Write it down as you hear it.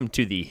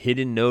to the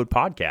Hidden Node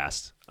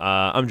podcast.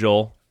 I'm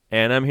Joel,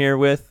 and I'm here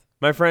with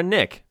my friend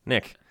Nick.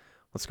 Nick,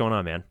 what's going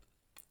on, man?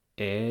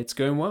 It's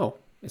going well.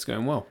 It's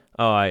going well.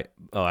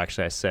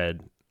 Actually,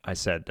 I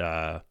said,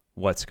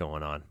 what's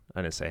going on?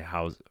 I didn't say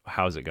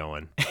how's it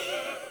going,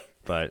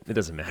 but it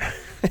doesn't matter.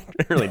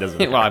 It really doesn't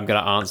matter. Well, I'm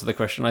going to answer the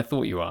question I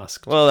thought you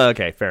asked. Well,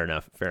 okay, fair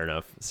enough.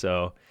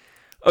 So,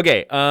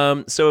 okay,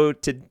 so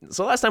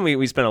last time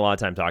we spent a lot of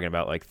time talking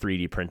about like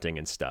 3D printing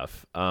and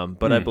stuff,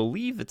 but I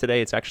believe that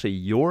today it's actually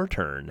your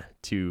turn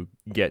to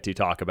get to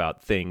talk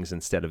about things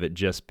instead of it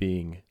just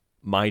being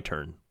my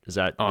turn. Is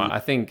that? I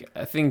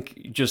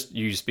think just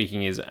you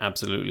speaking is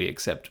absolutely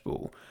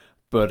acceptable,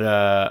 but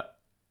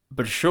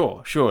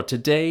sure.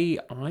 Today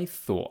I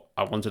thought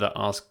I wanted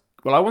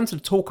to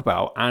talk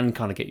about and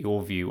kind of get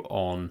your view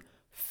on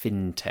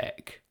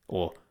Fintech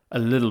or a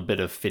little bit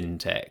of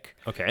Fintech.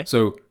 Okay.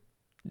 So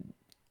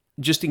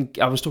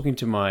I was talking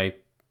to my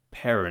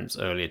parents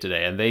earlier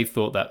today, and they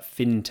thought that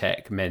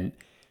Fintech meant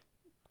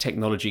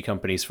technology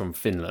companies from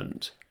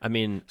Finland. I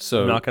mean,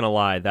 I'm not going to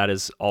lie, that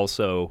is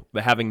also,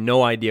 but having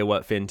no idea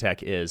what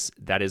Fintech is,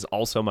 that is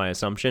also my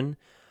assumption.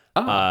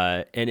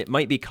 And it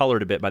might be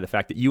colored a bit by the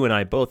fact that you and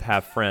I both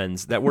have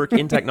friends that work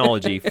in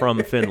technology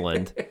from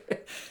Finland.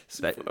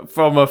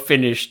 From a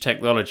Finnish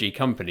technology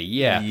company,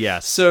 yeah.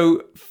 Yes.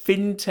 So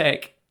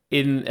Fintech,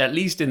 at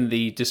least in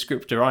the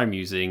descriptor I'm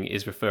using,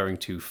 is referring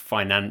to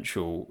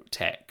financial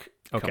tech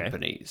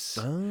companies.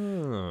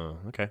 Oh,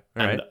 okay.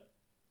 All right.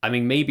 I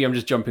mean, maybe I'm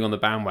just jumping on the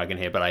bandwagon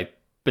here, but I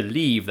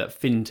believe that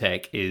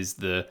Fintech is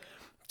the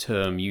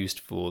term used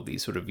for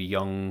these sort of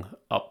young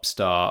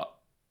upstart,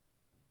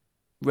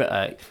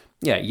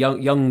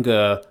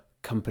 younger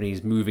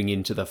companies moving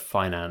into the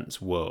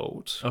finance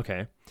world.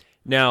 Okay.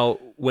 Now,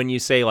 when you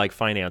say like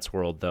finance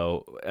world,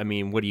 though, I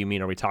mean, what do you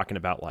mean? Are we talking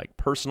about like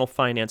personal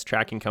finance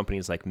tracking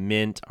companies like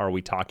Mint? Are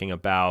we talking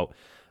about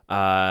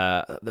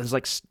there's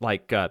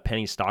like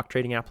penny stock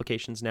trading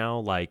applications now,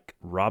 like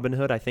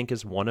Robinhood, I think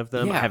is one of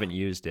them. Yeah. I haven't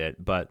used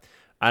it, but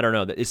I don't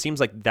know. It seems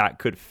like that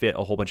could fit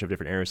a whole bunch of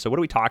different areas. So what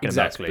are we talking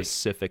about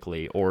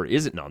specifically, or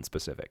is it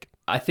non-specific?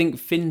 I think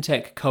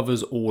Fintech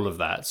covers all of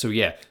that. So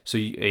yeah, so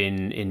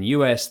in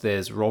US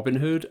there's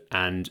Robinhood,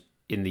 and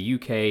in the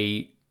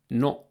UK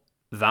not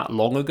that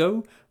long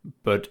ago,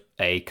 but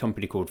a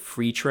company called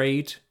Free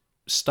Trade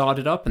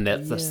started up, and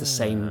that's the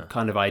same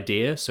kind of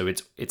idea. So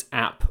it's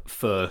app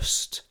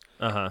first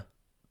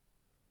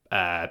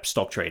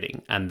stock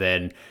trading, and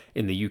then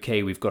in the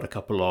UK we've got a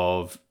couple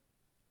of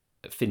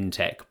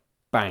fintech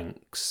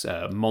banks,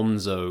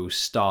 Monzo,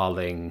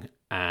 Starling,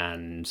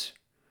 and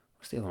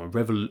what's the other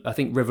one? I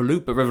think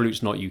Revolut, but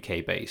Revolut's not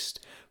UK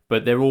based.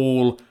 But they're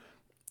all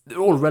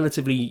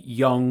relatively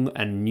young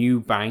and new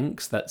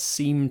banks that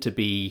seem to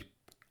be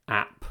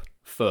app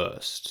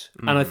first.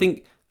 And I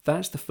think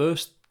that's the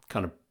first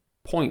kind of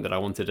point that I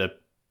wanted to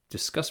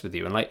discuss with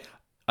you. And like,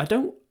 I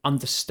don't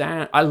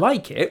understand. I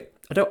like it.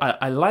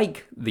 I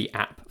like the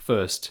app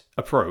first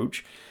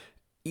approach,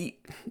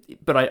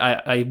 but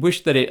I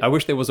wish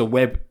there was a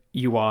web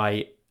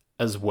UI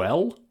as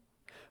well.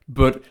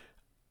 But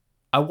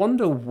I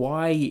wonder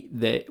why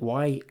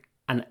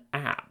an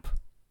app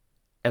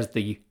as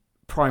the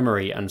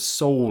primary and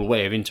sole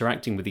way of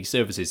interacting with these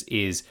services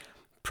is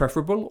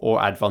preferable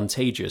or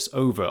advantageous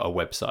over a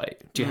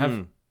website. Do you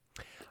have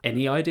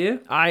any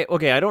idea? I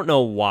don't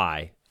know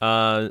why.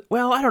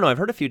 Well, I don't know. I've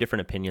heard a few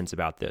different opinions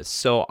about this.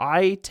 So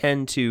I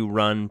tend to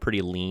run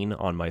pretty lean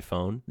on my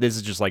phone. This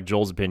is just like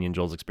Joel's opinion,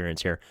 Joel's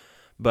experience here.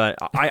 But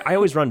I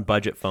always run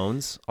budget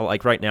phones.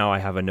 Like right now I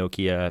have a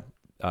Nokia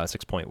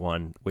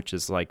 6.1, which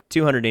is like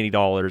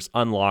 $280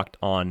 unlocked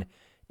on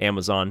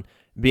Amazon.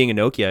 Being a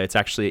Nokia, it's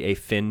actually a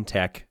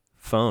Fintech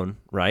phone,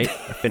 right?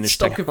 A Finnish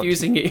Stop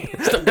confusing me.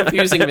 Stop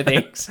confusing me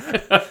things.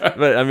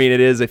 But I mean,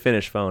 it is a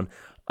Finnish phone.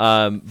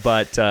 No,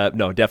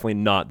 definitely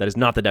not. That is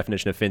not the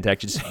definition of fintech.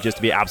 Just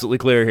to be absolutely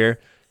clear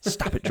here.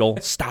 Stop it, Joel.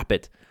 Stop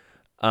it.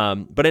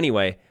 But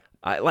anyway,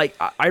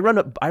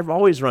 I've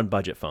always run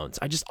budget phones.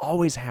 I just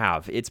always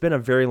have. It's been a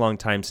very long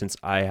time since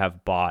I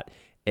have bought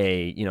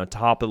a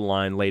top of the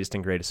line, latest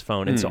and greatest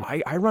phone, and so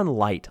I run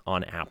light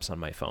on apps on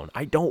my phone.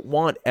 I don't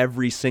want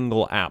every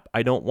single app.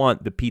 I don't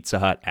want the Pizza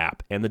Hut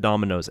app and the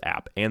Domino's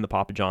app and the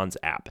Papa John's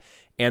app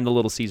and the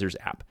Little Caesars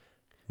app.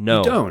 No,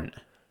 you don't.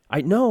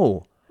 I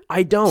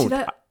don't.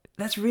 See,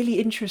 that's really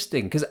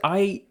interesting, because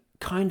I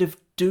kind of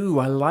do.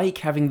 I like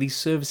having these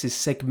services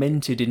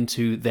segmented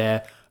into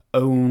their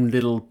own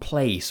little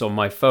place on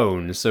my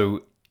phone.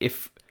 So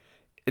if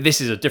this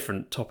is a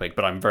different topic,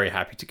 but I'm very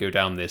happy to go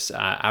down this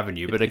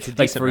avenue. But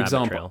like for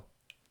example,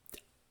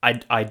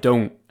 I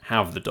don't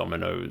have the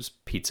Domino's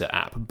Pizza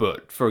app,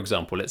 but for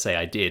example, let's say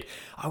I did,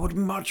 I would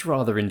much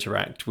rather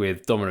interact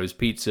with Domino's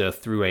Pizza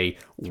through a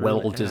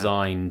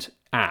well-designed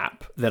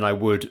app than I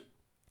would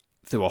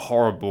through a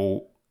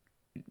horrible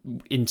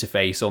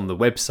interface on the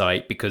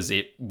website because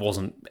it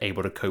wasn't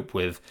able to cope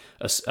with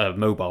a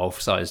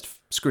mobile-sized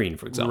screen,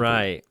 for example.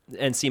 Right.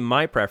 And see,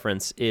 my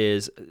preference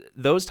is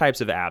those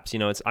types of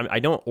apps. I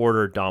don't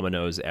order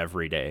Domino's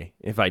every day.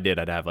 If I did,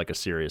 I'd have like a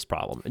serious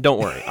problem. Don't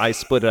worry, I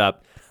split it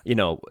up.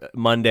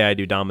 Monday I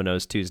do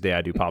Domino's, Tuesday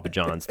I do Papa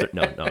John's.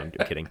 No, I'm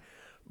kidding.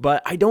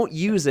 But I don't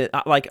use it.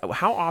 Like,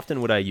 how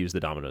often would I use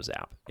the Domino's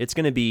app? It's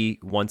going to be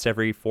once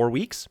every 4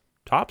 weeks,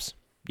 tops.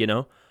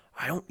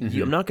 I'm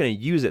not going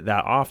to use it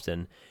that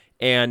often.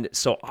 And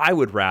so I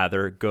would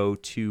rather go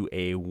to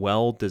a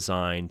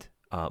well-designed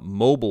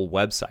mobile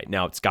website.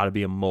 Now, it's got to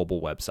be a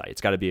mobile website.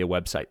 It's got to be a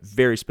website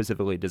very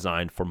specifically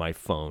designed for my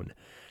phone.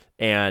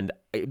 And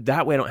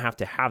that way I don't have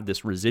to have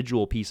this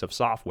residual piece of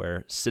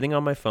software sitting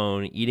on my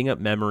phone, eating up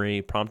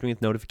memory, prompting me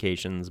with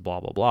notifications, blah,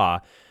 blah, blah.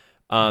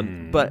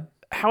 But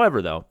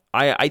however, though,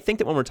 I think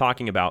that when we're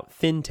talking about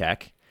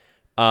fintech,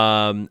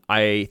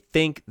 I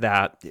think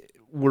that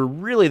we're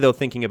really, though,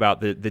 thinking about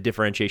the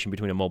differentiation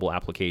between a mobile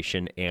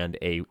application and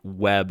a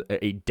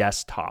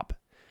desktop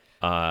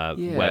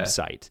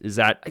website. Is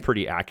that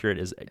pretty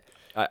accurate?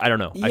 I don't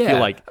know. Yeah. I feel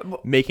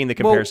like making the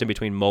comparison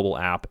between mobile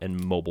app and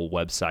mobile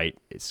website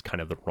is kind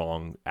of the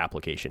wrong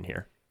application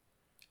here.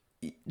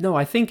 No,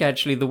 I think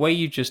actually the way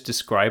you just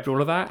described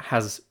all of that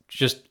has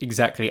just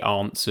exactly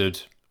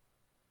answered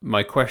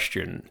my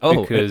question.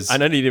 Oh, because I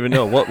don't even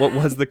know. What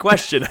was the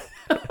question?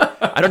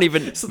 I don't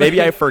even,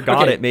 maybe I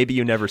forgot it. Maybe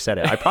you never said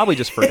it. I probably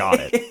just forgot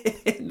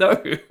it.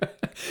 No.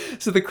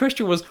 So the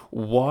question was,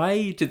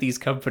 why do these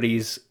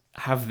companies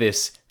have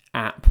this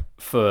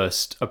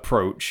app-first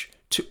approach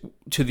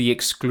to the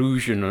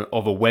exclusion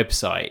of a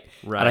website?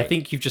 Right. And I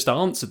think you've just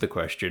answered the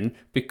question,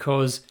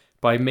 because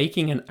by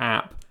making an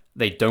app,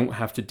 they don't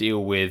have to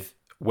deal with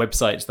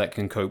websites that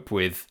can cope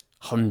with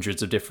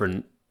hundreds of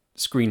different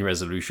screen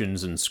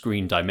resolutions and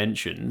screen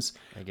dimensions.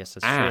 I guess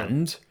that's true.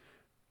 And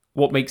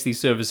what makes these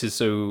services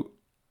so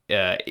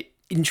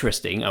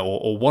interesting,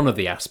 or one of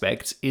the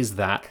aspects, is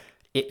that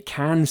it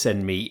can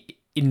send me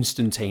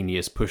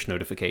instantaneous push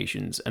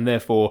notifications. And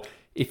therefore,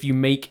 if you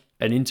make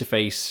an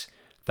interface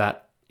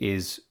that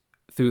is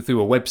through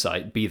a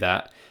website, be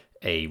that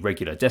a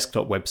regular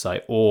desktop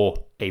website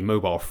or a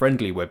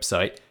mobile-friendly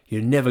website,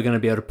 you're never going to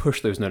be able to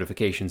push those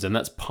notifications. And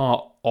that's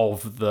part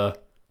of the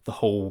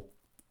whole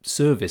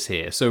service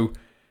here. So,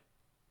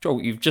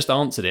 Joel, you've just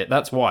answered it.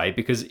 That's why,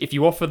 because if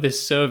you offer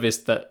this service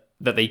that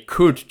they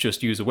could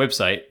just use a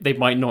website, they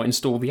might not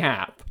install the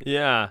app.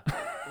 Yeah.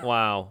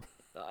 Wow.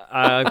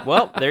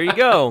 Well, there you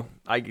go.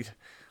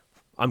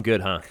 I'm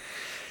good, huh?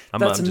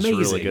 I'm just amazing.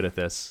 really good at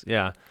this.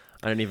 Yeah.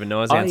 I didn't even know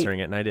I was answering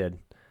it, and I did.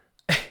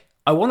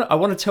 I want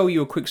to tell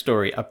you a quick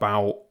story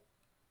about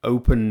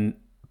open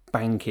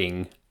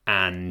banking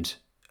and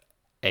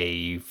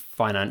a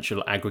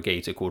financial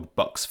aggregator called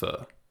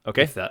Bucksfur.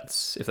 Okay, if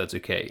that's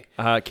okay.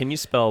 Can you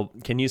spell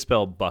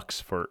Bucks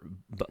for?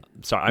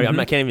 Sorry, I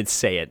can't even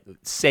say it.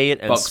 Say it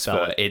and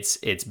spell it. It's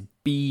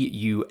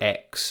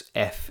Buxfer.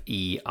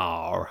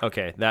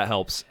 Okay, that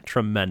helps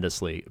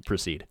tremendously.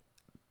 Proceed.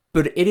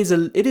 But it is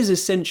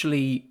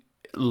essentially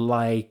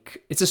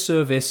like, it's a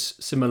service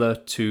similar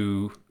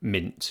to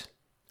Mint.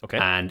 Okay.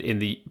 And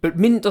but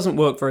Mint doesn't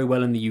work very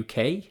well in the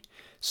UK.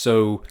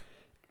 So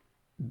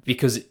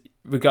because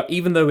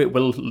even though it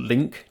will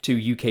link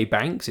to UK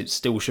banks, it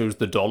still shows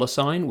the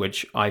 $sign,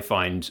 which I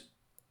find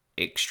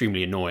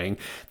extremely annoying.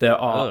 There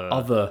are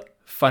other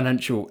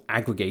financial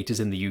aggregators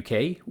in the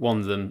UK.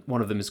 One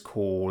of them is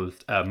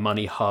called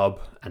Money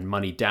Hub and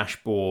Money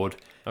Dashboard.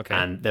 Okay.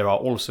 And there are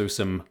also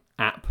some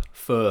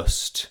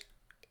app-first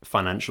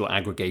financial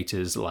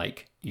aggregators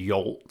like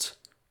Yolt,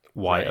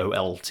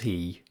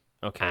 YOLT,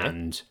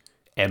 and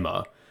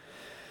Emma.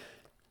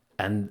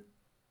 And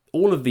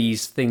all of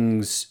these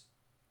things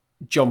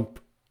jump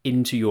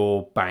into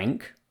your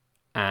bank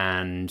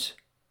and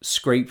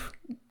scrape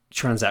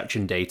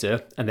transaction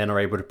data, and then are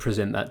able to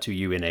present that to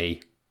you in a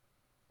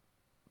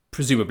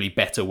presumably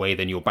better way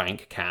than your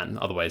bank can.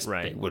 Otherwise,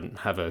 they wouldn't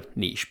have a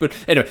niche. But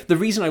anyway, the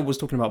reason I was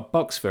talking about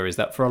Bucksfur is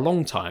that for a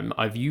long time,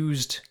 I've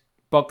used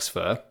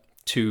Bucksfur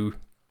to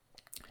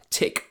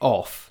tick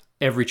off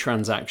every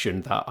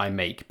transaction that I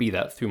make, be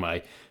that through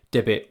my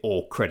debit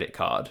or credit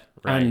card,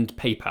 and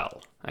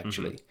PayPal,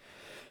 actually.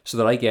 So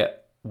that I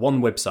get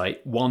one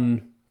website,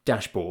 one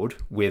dashboard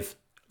with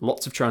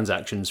lots of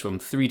transactions from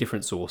 3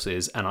 different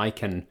sources, and I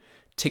can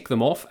tick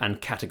them off and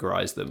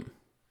categorize them.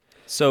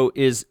 So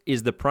is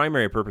the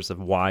primary purpose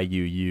of why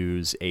you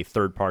use a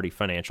third-party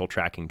financial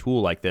tracking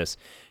tool like this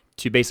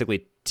to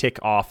basically tick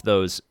off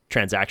those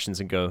transactions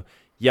and go,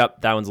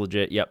 yep, that one's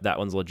legit, yep, that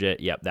one's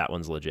legit, yep, that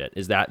one's legit?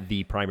 Is that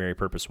the primary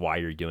purpose why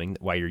you're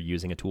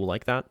using a tool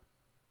like that?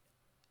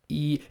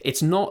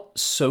 It's not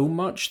so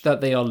much that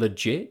they are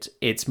legit.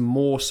 It's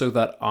more so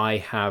that I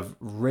have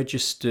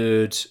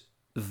registered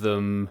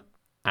them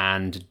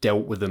and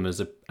dealt with them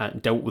as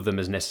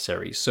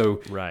necessary.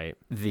 So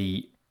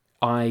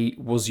I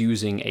was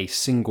using a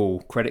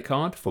single credit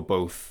card for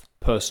both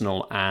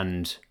personal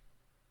and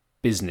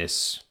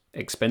business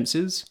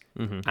expenses,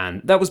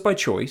 and that was by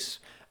choice.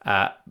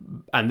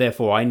 And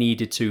therefore, I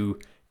needed to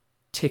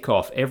tick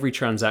off every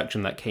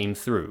transaction that came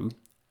through,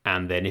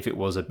 and then if it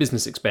was a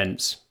business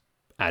expense,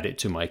 add it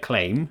to my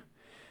claim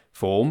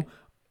form,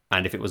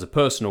 and if it was a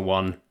personal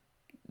one,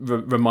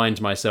 remind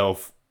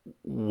myself,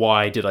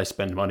 why did I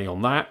spend money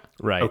on that?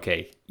 Right.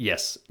 Okay,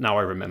 yes, now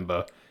I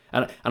remember.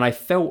 And I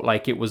felt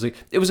like it was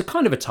a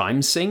kind of a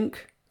time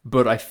sink,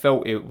 but I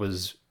felt it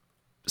was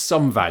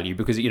some value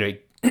because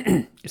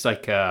it's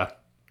like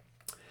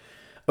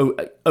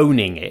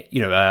owning it,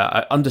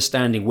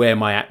 understanding where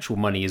my actual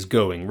money is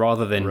going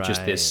rather than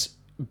just this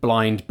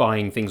blind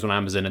buying things on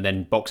Amazon and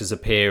then boxes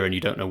appear and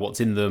you don't know what's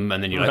in them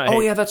and then you're like,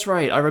 oh yeah, that's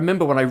right. I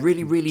remember when I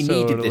really, really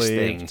needed this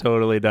thing.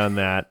 Totally done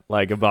that.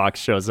 Like a box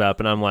shows up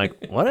and I'm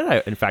like, what did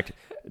I? In fact,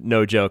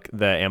 no joke,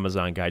 the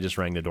Amazon guy just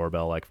rang the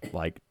doorbell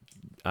like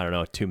I don't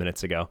know, 2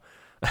 minutes ago.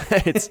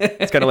 It's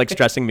kind of like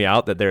stressing me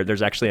out that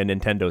there's actually a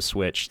Nintendo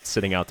Switch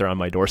sitting out there on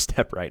my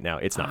doorstep right now.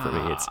 It's not for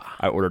me.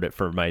 I ordered it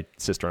for my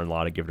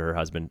sister-in-law to give to her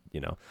husband.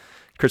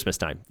 Christmas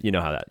time. You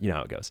know how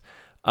it goes.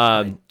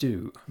 I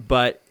do.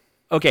 But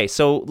okay,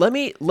 so let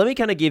me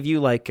kind of give you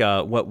like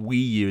what we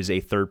use a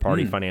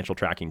third-party financial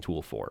tracking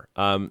tool for.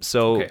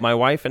 My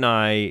wife and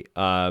I,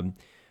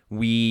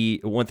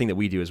 one thing that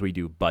we do is we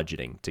do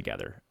budgeting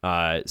together.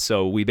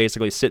 So we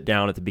basically sit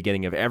down at the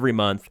beginning of every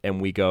month and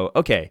we go,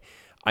 okay,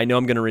 I know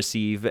I'm going to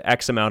receive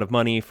X amount of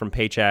money from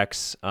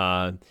paychecks,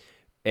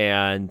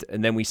 and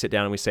then we sit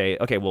down and we say,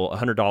 okay, well,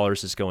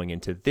 $100 is going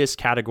into this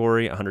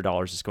category,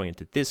 $100 is going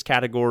into this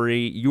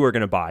category. You are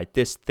going to buy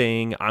this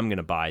thing. I'm going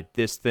to buy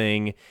this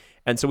thing.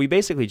 And so we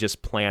basically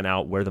just plan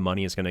out where the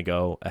money is going to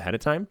go ahead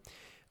of time.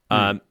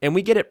 And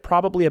we get it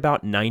probably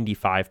about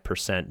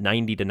 95%,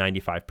 90 to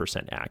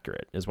 95%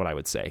 accurate is what I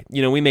would say.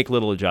 We make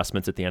little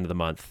adjustments at the end of the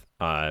month.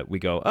 We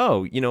go,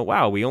 oh,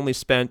 wow, we only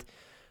spent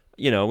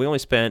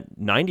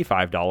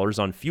 $95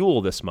 on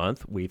fuel this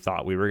month. We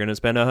thought we were going to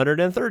spend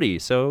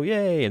 $130. So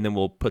yay. And then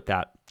we'll put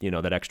that,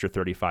 that extra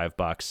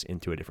 $35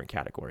 into a different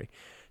category.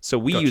 So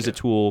we use a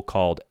tool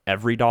called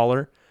Every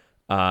Dollar,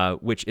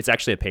 which it's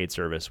actually a paid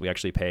service. We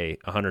actually pay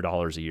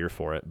 $100 a year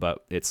for it,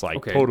 but it's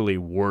like totally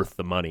worth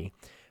the money.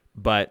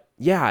 But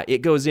yeah, it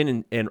goes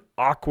in and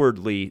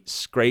awkwardly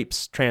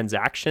scrapes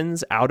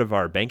transactions out of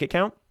our bank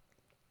account.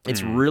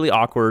 It's really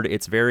awkward.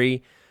 It's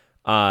very,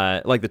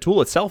 like the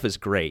tool itself is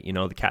great.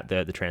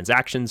 The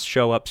transactions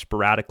show up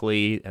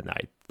sporadically, and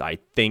I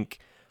think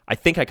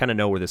I kind of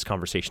know where this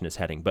conversation is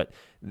heading. But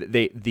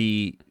they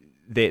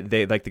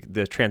like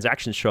the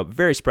transactions show up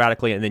very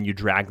sporadically, and then you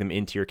drag them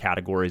into your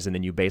categories, and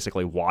then you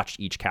basically watch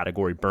each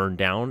category burn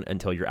down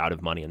until you're out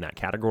of money in that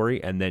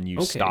category, and then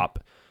you stop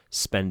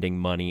spending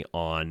money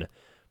on,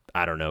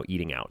 I don't know,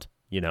 eating out.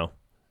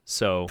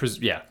 So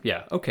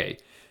yeah, okay.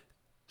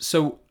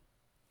 So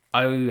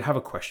I have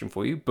a question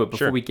for you, but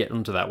before we get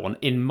onto that one,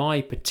 in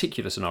my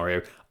particular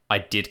scenario, I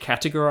did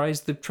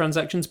categorize the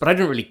transactions, but I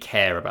didn't really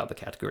care about the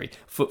category.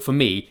 For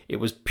me, it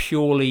was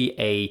purely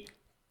a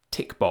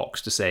tick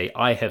box to say,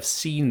 I have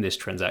seen this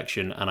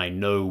transaction and I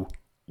know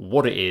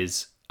what it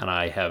is and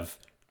I have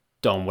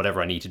done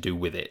whatever I need to do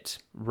with it.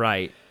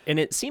 Right. And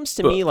it seems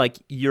to me like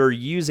you're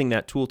using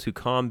that tool to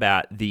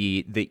combat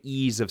the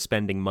ease of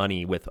spending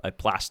money with a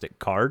plastic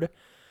card,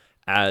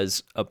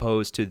 as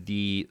opposed to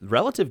the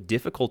relative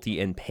difficulty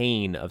and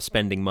pain of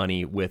spending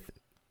money with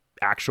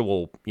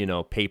actual,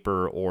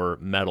 paper or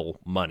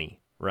metal money,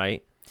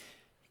 right?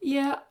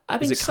 Yeah, I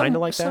mean, is it kind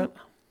of like that?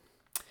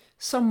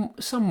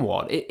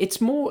 Somewhat.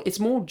 It's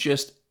more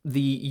just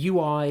the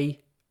UI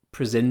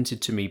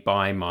presented to me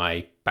by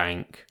my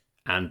bank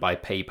and by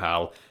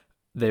PayPal.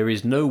 There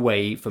is no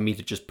way for me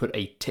to just put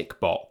a tick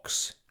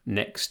box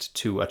next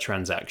to a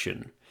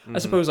transaction. I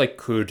suppose I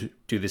could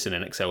do this in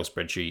an Excel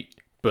spreadsheet.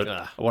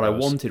 But what I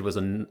wanted was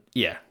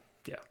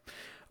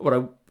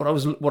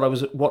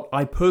what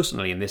I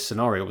personally in this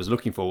scenario was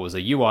looking for was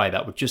a UI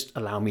that would just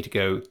allow me to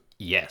go,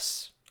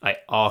 yes, I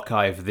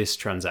archive this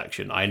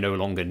transaction. I no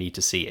longer need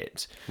to see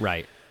it.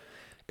 Right.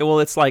 Well,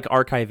 it's like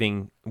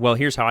archiving. Well,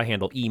 here's how I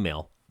handle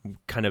email.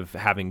 Kind of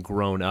having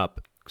grown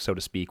up, so to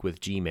speak, with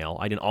Gmail.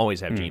 I didn't always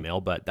have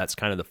Gmail, but that's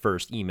kind of the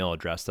first email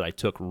address that I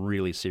took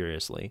really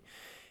seriously.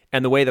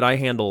 And the way that I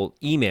handle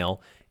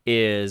email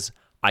is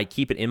I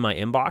keep it in my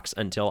inbox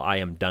until I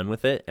am done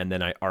with it, and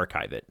then I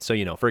archive it. So,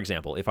 for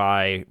example, if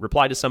I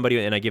reply to somebody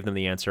and I give them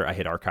the answer, I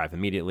hit archive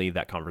immediately.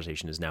 That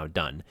conversation is now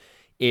done.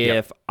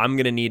 If I'm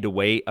going to need to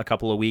wait a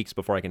couple of weeks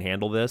before I can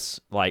handle this,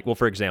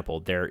 for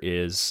example, there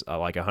is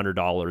like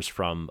 $100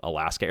 from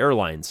Alaska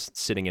Airlines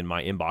sitting in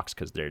my inbox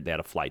because they had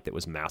a flight that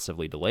was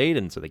massively delayed,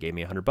 and so they gave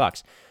me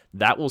 $100.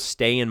 That will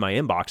stay in my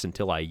inbox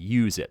until I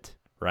use it,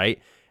 right?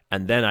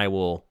 And then I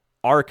will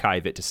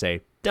archive it to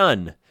say,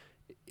 done.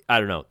 I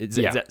don't know. Is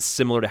that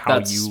similar to how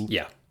you...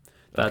 Yeah,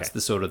 that's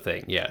the sort of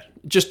thing, yeah.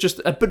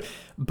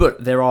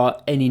 But there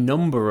are any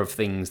number of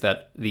things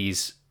that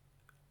these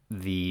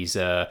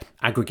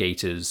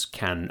aggregators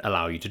can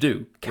allow you to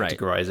do.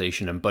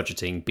 Categorization and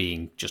budgeting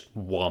being just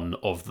one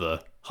of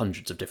the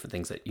hundreds of different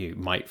things that you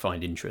might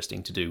find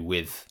interesting to do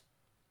with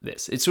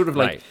this. It's sort of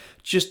like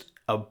just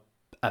a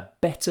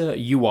better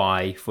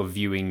UI for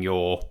viewing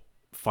your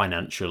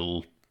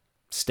financial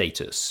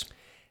status.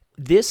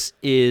 This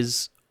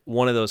is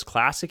one of those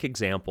classic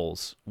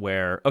examples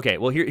where,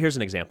 here's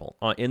an example.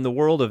 In the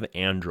world of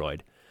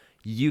Android,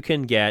 you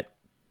can get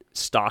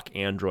stock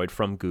Android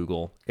from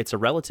Google. It's a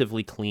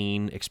relatively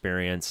clean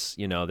experience.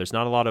 There's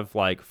not a lot of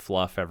like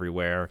fluff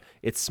everywhere.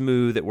 It's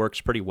smooth. It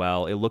works pretty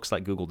well. It looks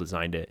like Google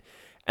designed it.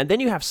 And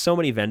then you have so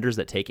many vendors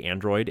that take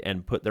Android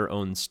and put their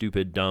own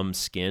stupid, dumb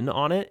skin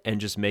on it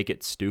and just make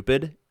it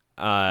stupid.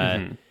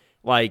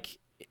 Like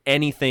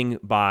anything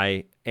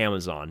by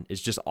Amazon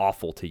is just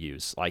awful to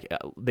use. Like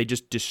they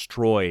just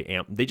destroy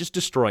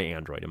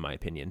Android, in my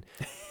opinion.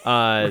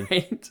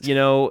 Right.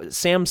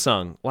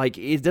 Samsung, like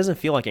it doesn't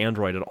feel like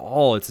Android at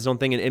all. It's its own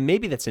thing, and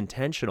maybe that's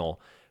intentional.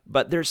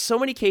 But there's so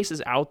many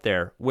cases out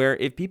there where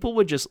if people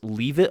would just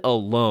leave it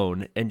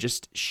alone and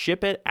just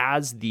ship it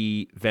as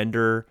the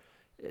vendor.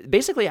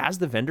 Basically, as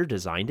the vendor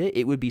designed it,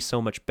 it would be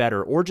so much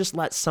better, or just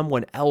let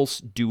someone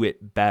else do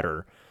it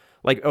better.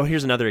 Like,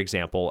 here's another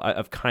example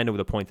of kind of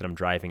the point that I'm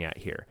driving at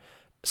here.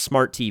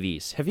 Smart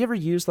TVs. Have you ever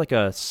used like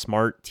a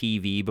smart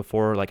TV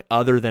before, like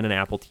other than an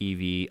Apple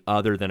TV,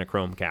 other than a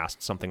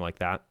Chromecast, something like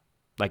that?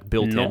 Like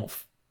built in?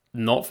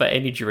 Not for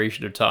any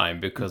duration of time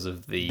because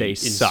of the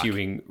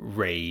ensuing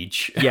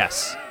rage.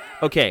 Yes.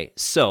 Okay,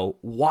 so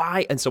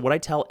why? And so what I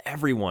tell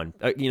everyone,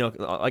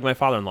 like my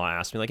father-in-law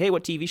asked me, like, hey,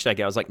 what TV should I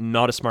get? I was like,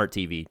 not a smart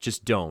TV.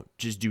 Just don't.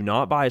 Just do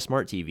not buy a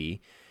smart TV.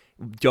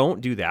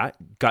 Don't do that.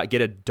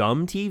 Get a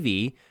dumb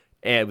TV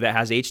that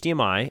has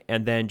HDMI,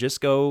 and then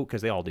just go,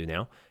 because they all do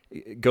now,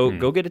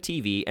 go get a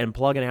TV and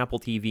plug an Apple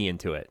TV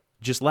into it.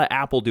 Just let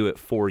Apple do it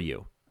for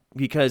you,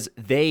 because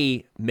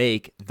they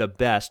make the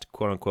best,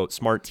 quote-unquote,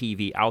 smart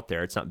TV out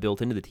there. It's not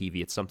built into the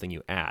TV. It's something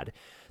you add.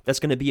 That's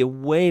going to be a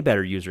way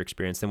better user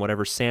experience than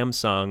whatever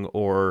Samsung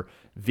or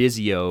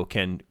Vizio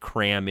can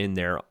cram in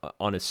there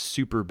on a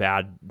super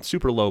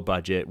low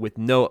budget with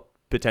no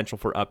potential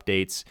for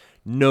updates,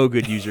 no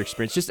good user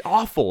experience, just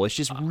awful. It's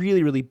just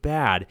really, really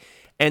bad.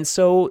 And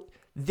so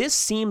this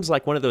seems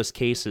like one of those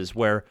cases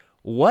where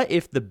what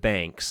if the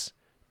banks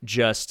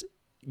just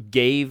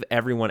gave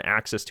everyone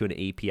access to an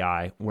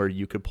API where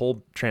you could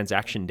pull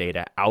transaction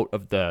data out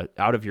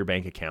of your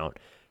bank account,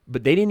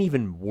 but they didn't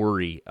even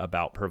worry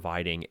about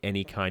providing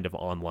any kind of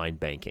online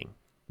banking.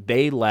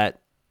 They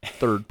let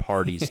third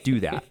parties do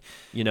that,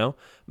 I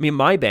mean,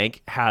 my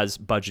bank has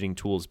budgeting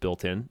tools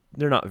built in.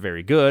 They're not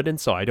very good, and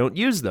so I don't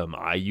use them.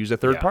 I use a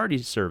third-party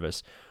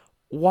service.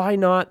 Why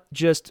not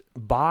just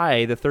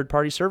buy the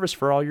third-party service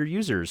for all your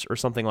users or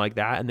something like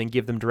that and then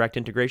give them direct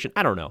integration?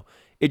 I don't know.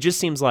 It just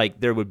seems like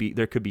there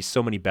could be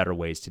so many better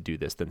ways to do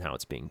this than how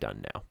it's being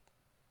done now.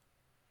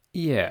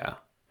 Yeah.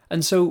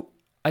 And so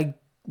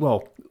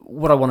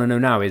what I want to know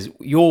now is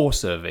your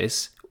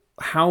service,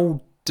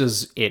 how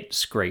does it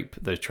scrape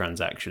the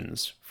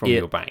transactions from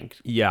your bank?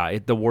 Yeah,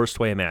 the worst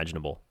way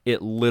imaginable.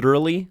 It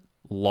literally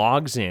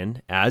logs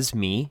in as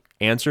me,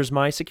 answers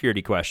my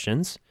security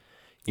questions,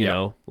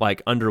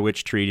 like under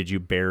which tree did you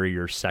bury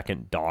your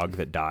second dog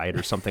that died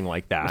or something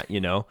like that,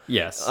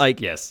 Yes.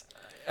 Yes.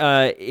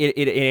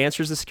 It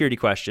answers the security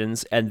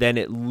questions, and then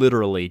it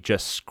literally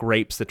just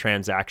scrapes the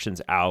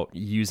transactions out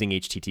using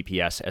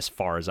HTTPS as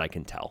far as I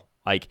can tell.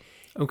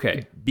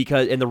 Okay.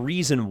 And the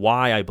reason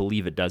why I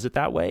believe it does it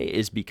that way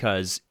is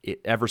because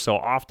it ever so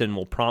often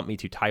will prompt me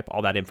to type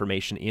all that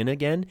information in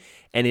again,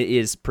 and it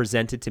is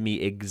presented to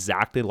me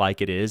exactly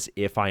like it is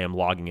if I am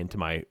logging into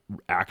my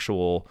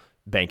actual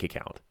bank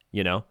account.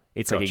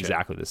 It's like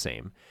exactly the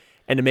same.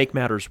 And to make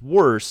matters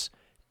worse,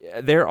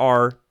 there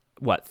are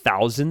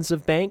thousands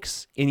of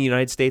banks in the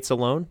United States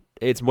alone.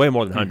 It's way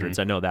more than hundreds.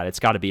 I know that. It's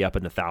got to be up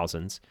in the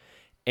thousands.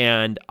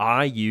 And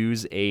I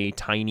use a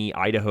tiny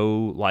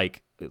Idaho,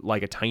 like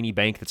a tiny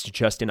bank that's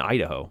just in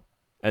Idaho.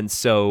 And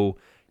so,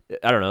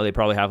 I don't know, they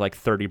probably have like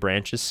 30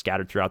 branches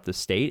scattered throughout the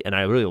state, and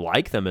I really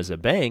like them as a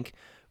bank,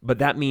 but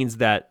that means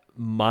that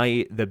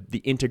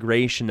the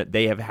integration that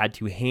they have had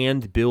to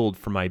hand build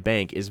for my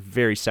bank is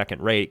very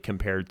second rate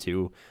compared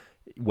to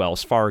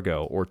Wells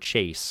Fargo or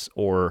Chase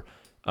or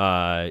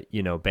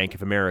Bank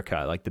of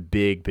America, like the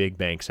big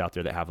banks out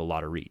there that have a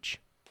lot of reach.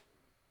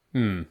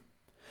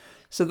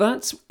 So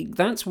that's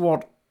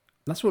what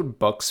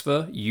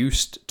Buxfer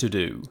used to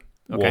do.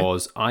 Okay.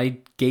 Was I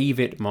gave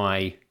it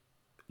my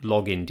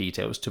login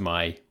details to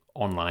my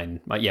online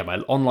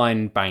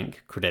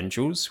bank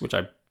credentials, which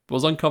I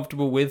was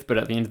uncomfortable with, but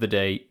at the end of the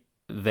day,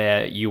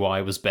 their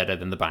UI was better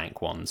than the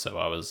bank one, so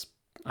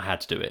I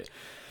had to do it.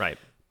 Right.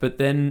 But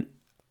then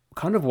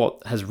kind of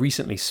what has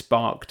recently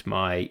sparked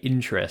my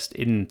interest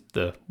in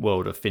the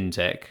world of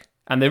fintech,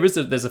 and there's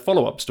a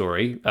follow-up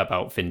story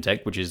about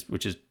fintech, which is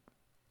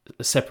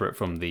separate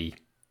from the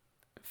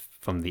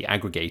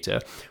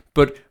aggregator,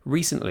 but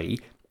recently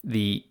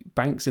the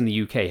banks in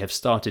the UK have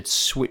started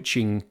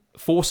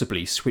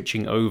forcibly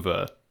switching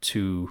over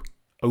to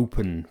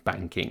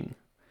OpenBanking.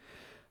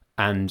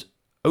 And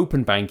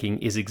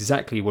OpenBanking is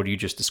exactly what you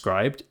just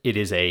described. It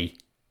is a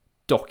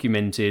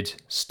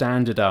documented,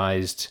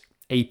 standardized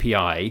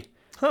API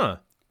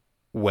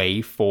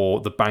way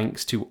for the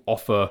banks to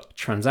offer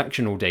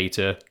transactional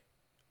data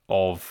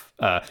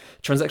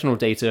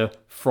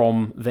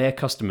from their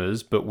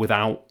customers, but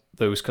without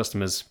those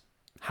customers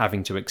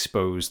having to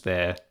expose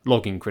their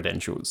login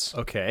credentials.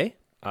 Okay.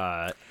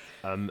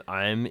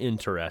 I'm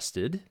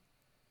interested.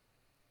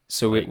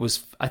 So it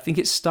was. I think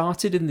it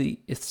started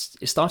it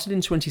started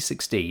in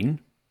 2016,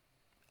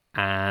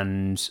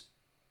 and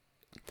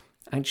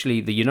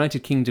actually, the United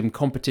Kingdom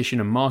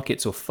Competition and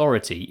Markets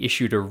Authority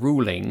issued a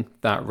ruling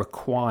that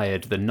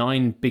required the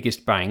 9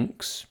 biggest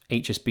banks,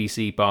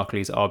 HSBC,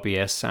 Barclays,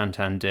 RBS,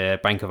 Santander,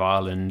 Bank of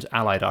Ireland,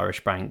 Allied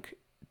Irish Bank,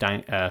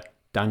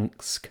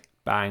 Danske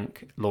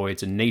Bank,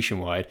 Lloyds, and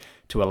Nationwide,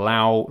 to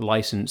allow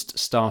licensed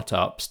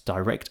startups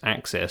direct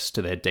access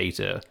to their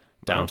data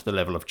down to the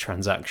level of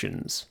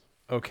transactions.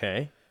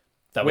 Okay.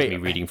 That was me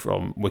reading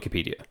from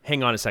Wikipedia.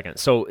 Hang on a second.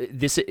 So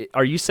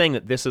are you saying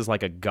that this is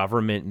like a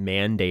government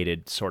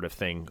mandated sort of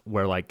thing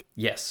where like...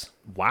 Yes.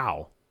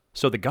 Wow.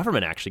 So the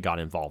government actually got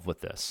involved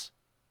with this.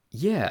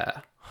 Yeah.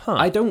 Huh.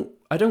 I don't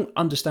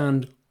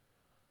understand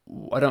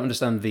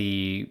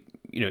the,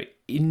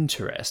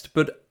 interest,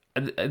 but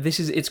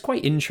it's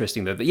quite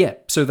interesting though.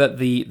 So that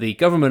the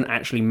government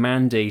actually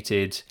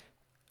mandated,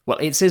 well,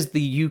 it says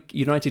the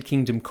United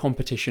Kingdom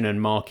Competition and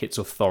Markets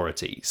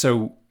Authority.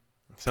 So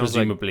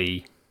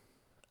presumably...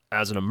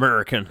 As an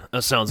American,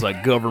 that sounds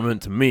like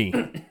government to me,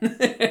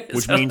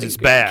 which means it's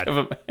bad.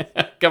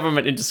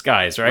 Government in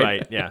disguise, right?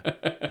 Right, yeah.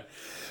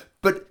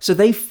 But so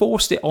they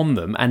forced it on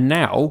them, and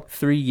now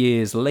 3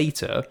 years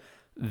later,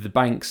 the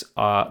banks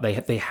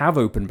they have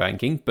open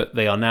banking, but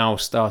they are now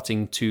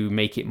starting to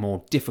make it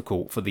more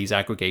difficult for these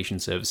aggregation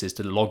services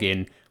to log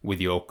in with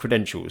your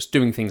credentials,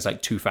 doing things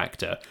like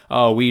two-factor.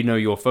 Oh, we know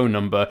your phone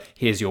number.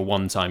 Here's your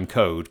one-time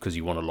code because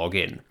you want to log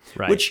in.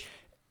 Right. Which,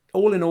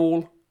 all in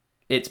all,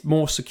 it's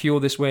more secure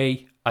this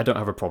way. I don't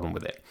have a problem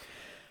with it.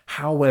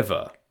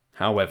 However,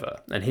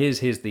 and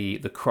here's the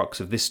crux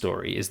of this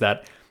story, is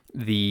that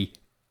the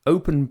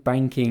open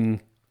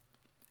banking,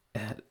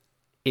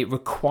 it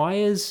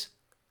requires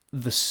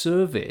the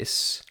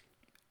service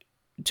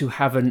to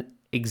have an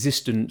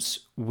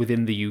existence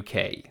within the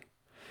UK.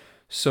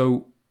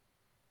 So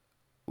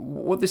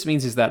what this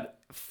means is that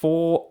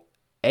for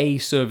a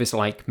service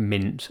like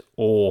Mint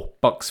or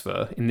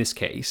Buxfer, in this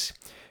case,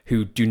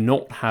 who do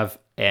not have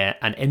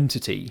an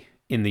entity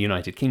in the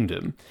United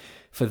Kingdom,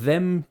 for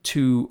them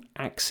to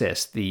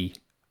access the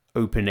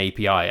Open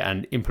API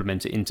and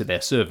implement it into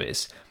their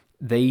service,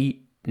 they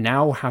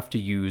now have to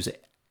use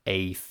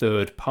a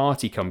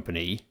third-party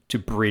company to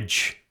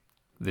bridge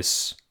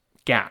this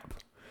gap.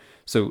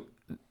 So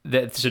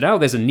now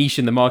there's a niche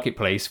in the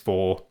marketplace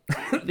for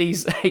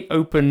these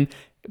open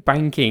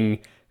banking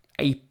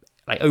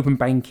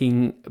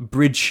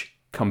bridge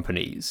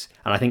companies,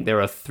 and I think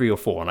there are 3 or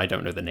 4, and I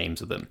don't know the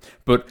names of them.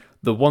 But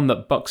the one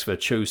that Buxfer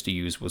chose to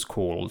use was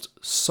called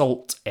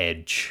Salt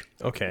Edge.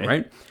 Okay,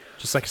 right?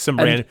 Just like some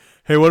random.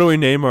 Hey, what do we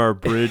name our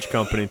bridge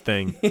company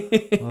thing?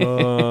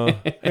 Hey,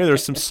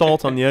 there's some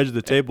salt on the edge of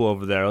the table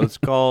over there. Let's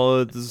call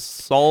it the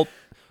salt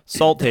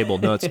table.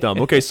 No, it's dumb.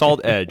 Okay,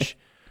 Salt Edge.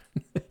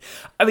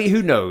 I mean,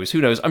 who knows?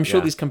 I'm sure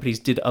these companies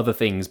did other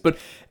things, but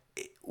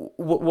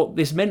what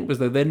this meant was,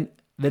 though, then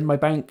my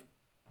bank,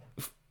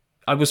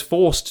 I was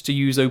forced to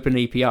use Open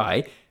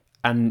API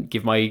and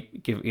give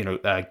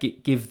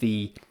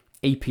the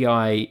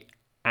API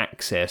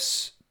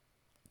access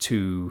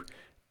to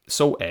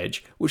Salt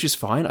Edge, which is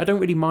fine. I don't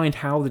really mind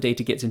how the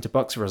data gets into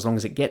Buxfer as long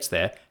as it gets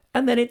there.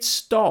 And then it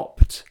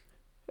stopped.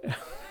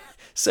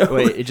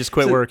 Wait, it just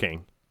quit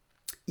working.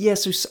 Yeah,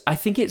 so I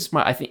think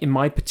in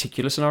my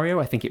particular scenario,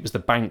 I think it was the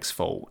bank's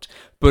fault.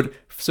 But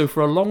so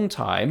for a long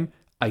time,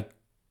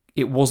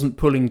 it wasn't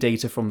pulling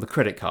data from the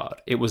credit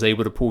card. It was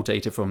able to pull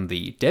data from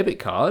the debit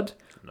card,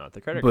 not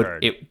the credit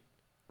card.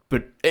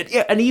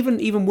 And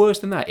even worse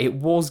than that, it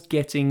was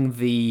getting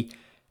the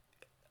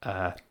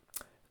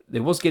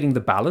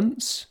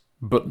balance,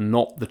 but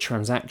not the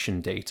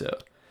transaction data.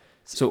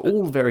 So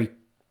all very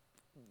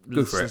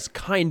good for it. This is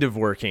kind of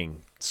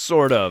working,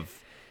 sort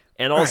of,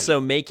 and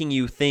also making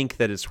you think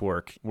that it's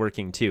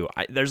working too.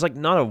 There's like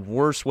not a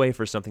worse way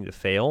for something to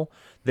fail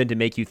than to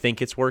make you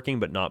think it's working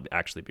but not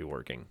actually be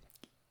working.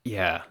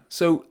 Yeah.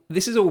 So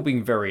this is all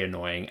being very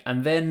annoying,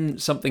 and then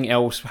something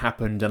else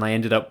happened, and I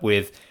ended up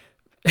with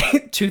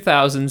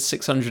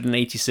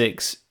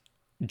 2,686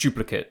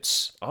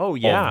 duplicates. Oh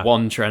yeah, of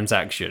one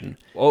transaction.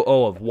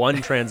 Of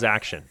one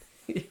transaction.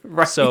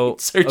 Right. So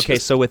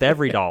with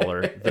every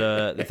dollar,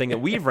 the thing that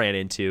we've ran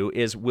into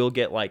is we'll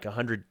get like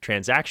 100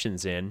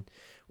 transactions in.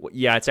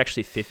 Yeah, it's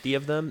actually 50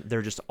 of them.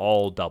 They're just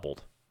all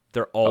doubled.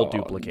 They're all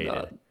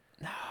duplicated.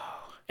 No.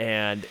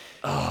 And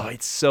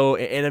it's so.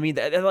 And I mean,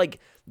 like,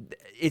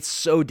 it's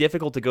so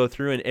difficult to go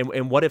through.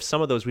 And what if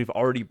some of those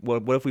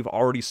what if we've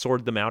already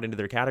sorted them out into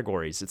their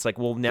categories? It's like,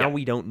 well, now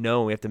we don't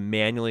know. We have to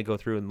manually go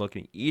through and look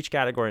at each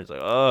category. And it's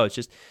like, it's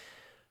just.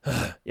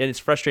 And it's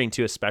frustrating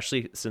too,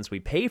 especially since we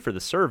pay for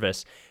the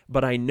service,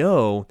 but I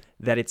know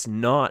that it's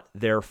not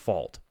their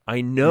fault.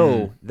 I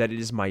know that it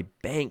is my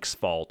bank's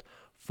fault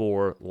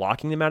for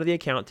locking them out of the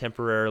account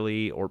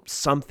temporarily or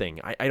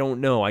something. I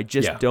don't know. I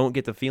just don't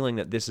get the feeling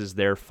that this is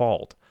their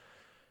fault.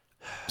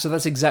 So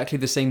that's exactly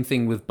the same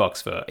thing with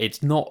Buxfer.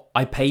 It's not,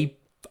 I paid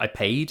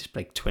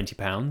like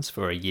 £20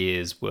 for a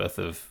year's worth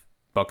of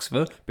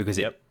Buxfer because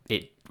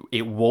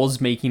it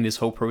was making this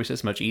whole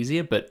process much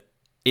easier, but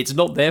it's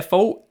not their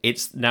fault.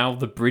 It's now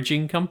the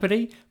bridging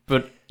company.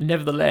 But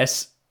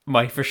nevertheless,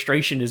 my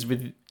frustration is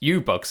with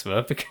you,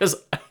 Buxfer, because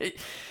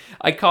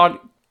I can't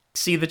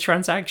see the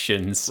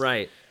transactions.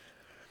 Right.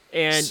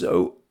 And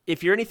so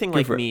if you're anything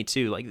like me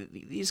too, like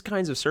these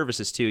kinds of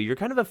services too, you're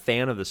kind of a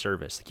fan of the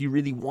service. Like you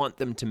really want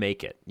them to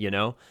make it, you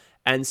know?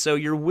 And so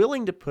you're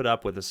willing to put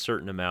up with a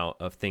certain amount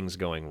of things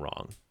going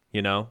wrong,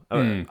 you know? I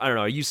don't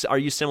know. Are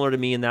you similar to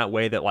me in that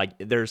way that like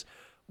there's,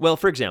 well,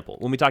 for example,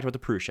 when we talked about the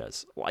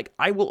Prussias, like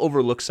I will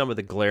overlook some of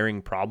the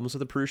glaring problems with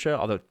the Prussia,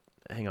 although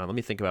hang on, let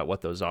me think about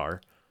what those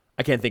are.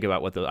 I can't think of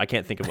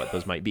what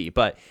those might be.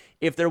 But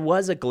if there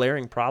was a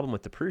glaring problem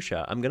with the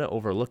Prusia, I'm going to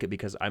overlook it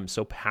because I'm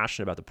so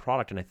passionate about the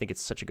product and I think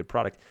it's such a good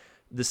product.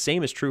 The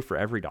same is true for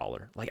every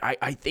dollar. Like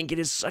I think it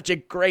is such a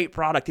great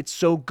product. It's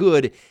so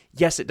good.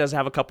 Yes, it does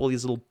have a couple of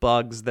these little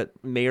bugs that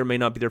may or may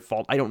not be their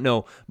fault. I don't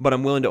know, but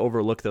I'm willing to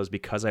overlook those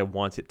because I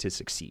want it to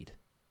succeed.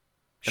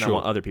 And I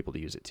want other people to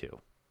use it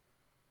too.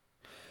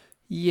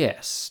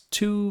 Yes,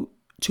 to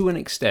an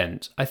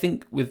extent. I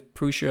think with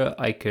Prusia,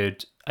 I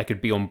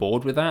could be on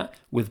board with that.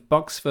 With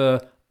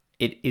Buxfer,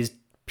 it is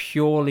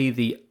purely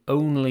the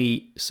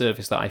only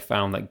service that I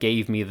found that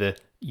gave me the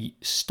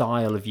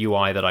style of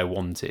UI that I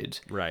wanted.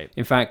 Right.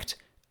 In fact,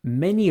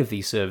 many of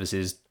these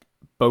services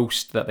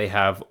boast that they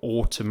have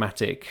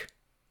automatic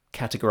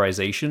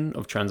categorization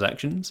of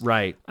transactions.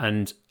 Right.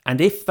 And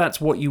if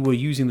that's what you were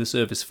using the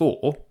service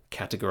for,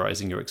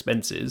 categorizing your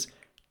expenses,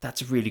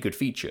 that's a really good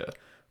feature.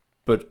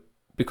 But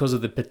because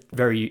of the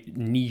very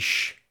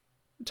niche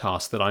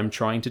task that I'm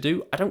trying to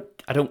do, I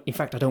don't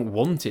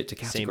want it to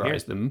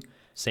categorize them.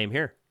 Same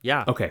here.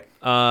 Yeah. Okay.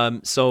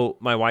 So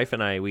my wife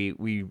and I,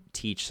 we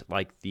teach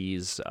like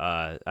these,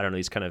 I don't know,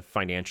 these kind of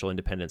financial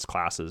independence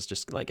classes,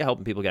 just like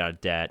helping people get out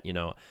of debt, you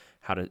know,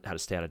 how to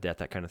stay out of debt,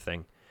 that kind of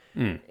thing.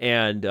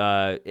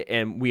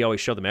 And we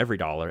always show them every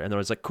dollar, and they're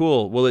always like,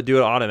 cool, will it do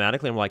it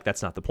automatically? I'm like,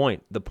 that's not the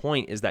point. The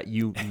point is that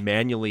you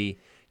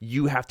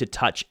you have to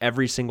touch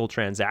every single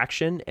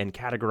transaction and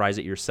categorize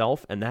it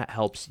yourself, and that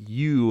helps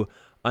you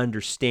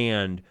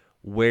understand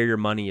where your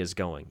money is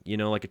going. You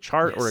know, like a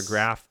chart or a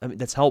graph, I mean,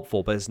 that's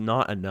helpful, but it's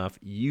not enough.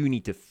 You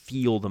need to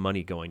feel the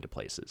money going to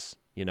places,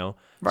 you know?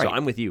 Right. So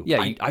I'm with you.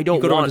 Yeah, I don't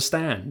want to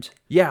understand.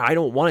 Yeah, I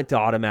don't want it to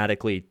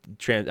automatically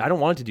I don't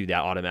want it to do that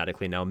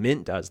automatically. Now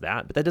Mint does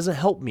that, but that doesn't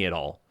help me at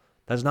all.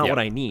 That's not what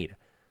I need.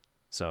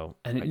 So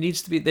and there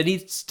needs to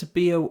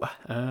be a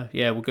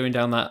we're going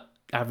down that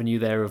avenue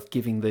there of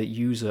giving the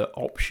user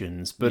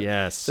options. But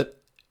yes.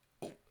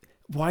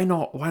 Why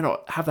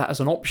not have that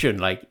as an option?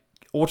 Like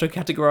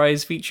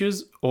auto-categorize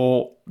features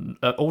or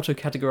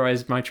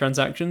auto-categorize my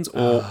transactions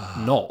or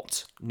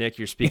not. Nick,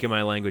 you're speaking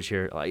my language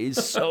here. Like,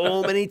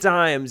 so many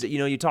times, you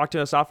know, you talk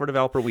to a software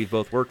developer, we've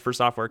both worked for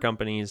software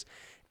companies,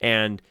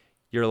 and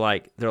they're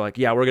like,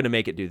 yeah, we're going to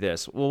make it do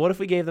this. Well, what if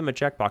we gave them a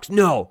checkbox?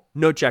 No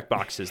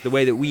checkboxes. The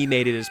way that we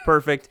made it is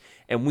perfect,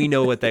 and we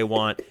know what they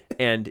want,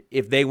 and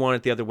if they want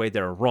it the other way,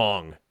 they're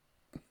wrong.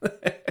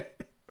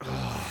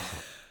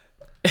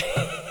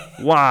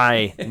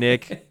 Why,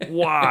 Nick?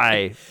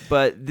 Why?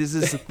 But this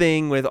is a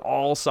thing with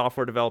all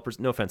software developers.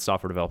 No offense,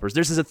 software developers.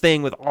 This is a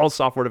thing with all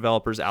software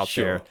developers out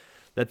there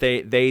that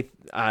they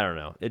I don't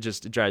know. It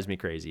drives me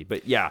crazy.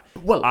 But yeah,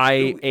 well,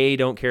 I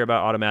don't care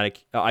about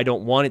automatic. I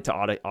don't want it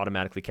to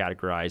automatically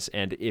categorize.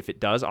 And if it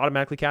does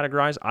automatically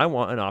categorize, I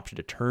want an option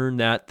to turn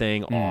that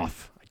thing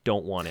off. I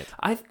don't want it.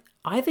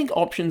 I think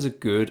options are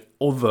good,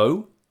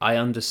 although I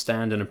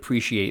understand and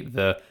appreciate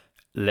the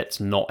let's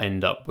not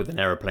end up with an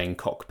airplane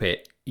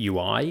cockpit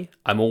UI.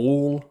 I'm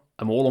all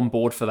on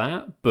board for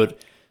that,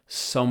 but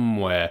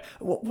somewhere,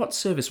 what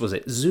service was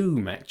it?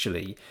 Zoom,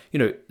 actually. You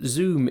know,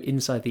 Zoom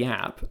inside the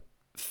app,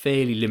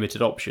 fairly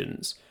limited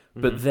options,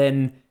 but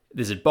then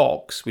there's a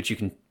box which you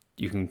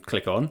can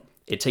click on.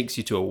 It takes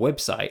you to a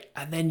website,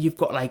 and then you've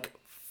got like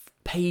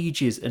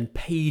pages and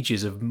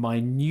pages of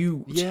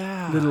minute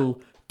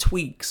little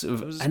tweaks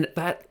of,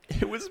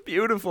 it was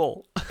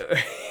beautiful.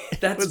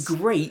 That's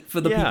great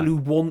for the people who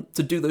want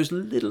to do those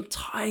little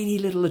tiny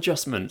little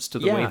adjustments to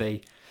the way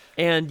they.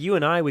 And you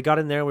and I, we got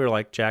in there, we were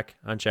like, check,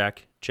 uncheck,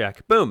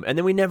 check, boom, and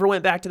then we never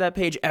went back to that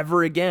page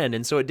ever again,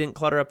 and so it didn't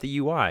clutter up the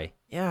UI.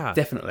 Yeah,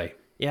 definitely.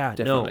 Yeah,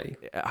 definitely.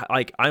 No,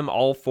 like I'm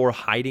all for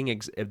hiding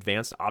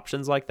advanced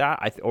options like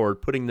that, or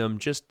putting them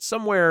just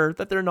somewhere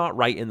that they're not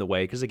right in the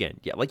way. Because again,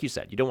 like you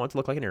said, you don't want it to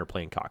look like an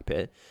airplane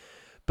cockpit,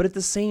 but at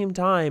the same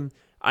time,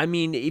 I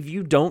mean, if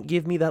you don't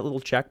give me that little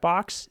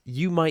checkbox,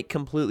 you might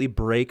completely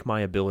break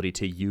my ability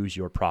to use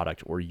your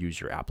product or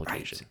use your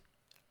application. Right.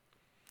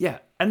 Yeah,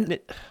 and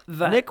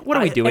Nick, what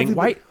are we doing?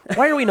 Why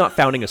are we not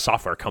founding a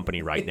software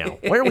company right now?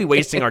 Why are we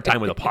wasting our time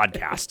with a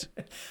podcast?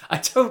 I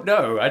don't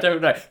know.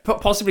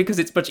 Possibly because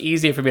it's much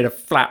easier for me to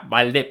flap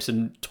my lips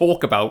and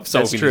talk about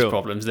solving these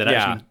problems than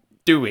actually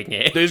doing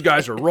it. These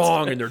guys are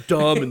wrong, and they're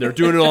dumb, and they're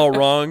doing it all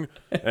wrong.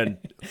 And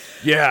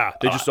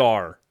they just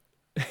are.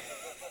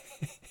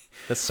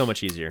 That's so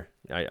much easier.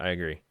 I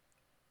agree.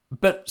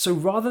 But so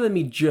rather than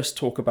me just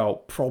talk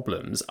about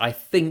problems, I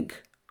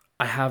think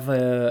I have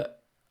a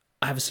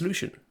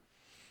solution.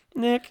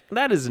 Nick,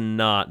 that is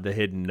not the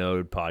Hidden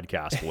Node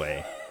podcast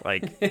way.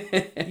 Like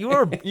you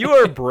are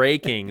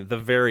breaking the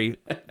very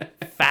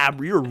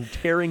you're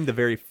tearing the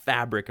very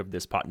fabric of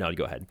this pod. No,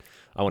 go ahead.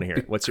 I want to hear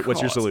it. What's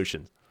your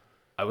solution?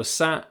 I was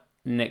sat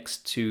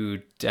next to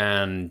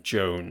Dan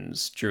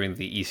Jones during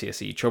the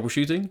ECSE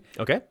troubleshooting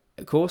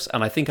course,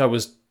 and I think I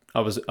was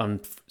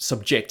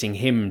subjecting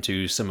him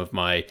to some of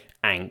my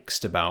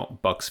angst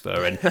about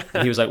Bucksfur, and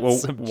he was like, "Well,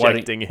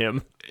 subjecting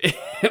him.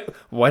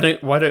 why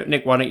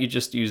don't you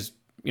just use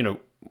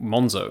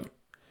Monzo?"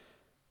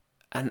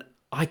 And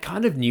I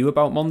kind of knew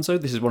about Monzo.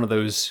 This is one of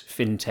those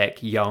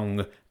fintech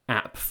young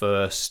app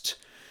first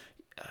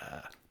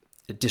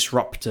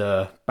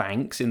disruptor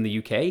banks in the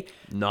UK.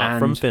 Not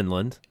from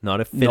Finland.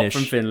 Not a Finnish. Not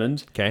from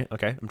Finland. Okay,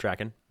 I'm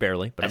tracking.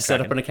 Barely, but I set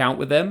up an account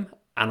with them,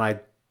 and I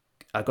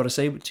got to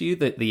say to you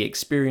that the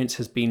experience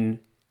has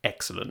been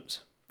excellent.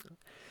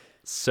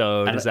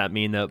 So does that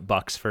mean that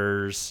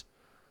Bucksfur's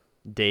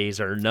days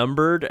are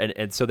numbered?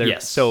 And so they're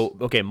yes. So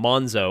okay,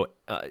 Monzo.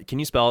 Can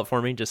you spell it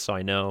for me just so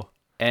I know?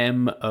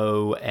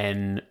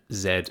 Monzo.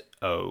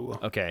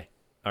 Okay.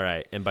 All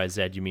right. And by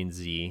Z you mean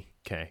Z.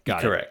 Okay.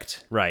 Got Correct.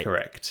 it. Right.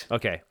 Correct.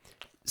 Okay.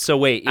 So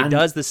wait, it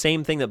does the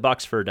same thing that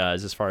Bucksfur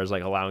does as far as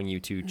like allowing you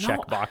to check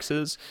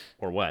boxes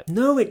or what?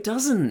 No, it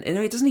doesn't.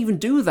 It doesn't even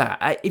do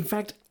that. In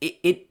fact,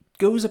 it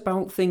goes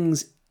about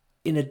things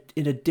in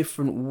a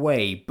different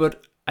way.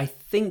 But I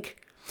think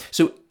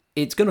so.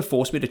 It's going to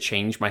force me to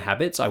change my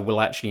habits. I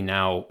will actually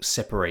now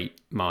separate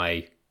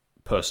my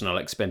personal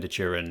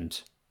expenditure and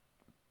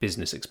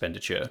business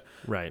expenditure.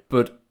 Right.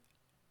 But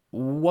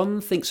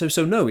one thing,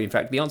 so no, in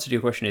fact, the answer to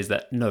your question is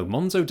that no,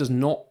 Monzo does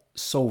not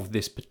solve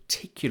this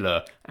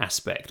particular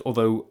aspect,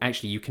 although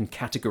actually you can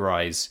add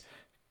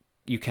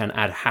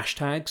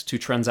hashtags to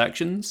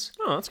transactions.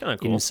 Oh, that's kind of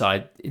cool.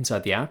 Inside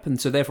the app,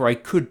 and so therefore I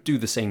could do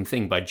the same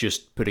thing by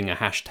just putting a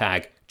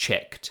hashtag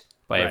checked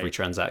by every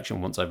transaction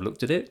once I've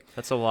looked at it.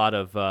 That's a lot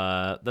of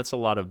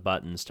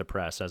buttons to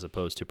press as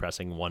opposed to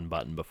pressing one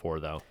button before,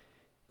 though.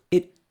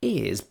 It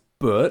is,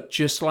 but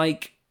just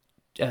like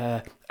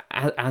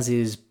as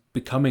is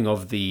becoming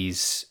of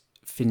these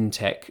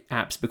fintech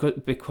apps,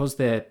 because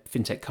they're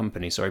fintech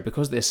companies,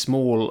 because they're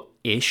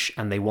small-ish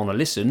and they want to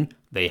listen,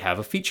 they have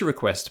a feature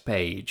request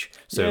page.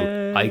 So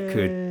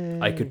Yay.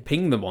 I could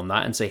ping them on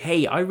that and say,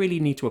 hey, I really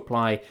need to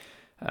apply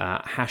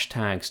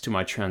hashtags to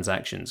my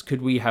transactions.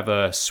 Could we have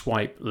a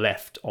swipe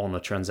left on a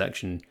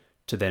transaction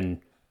to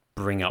then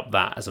bring up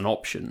that as an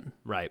option?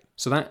 Right.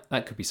 So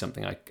that could be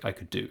something I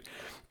could do.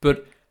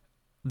 But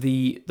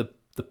the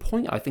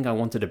point I think I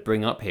wanted to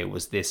bring up here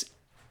was this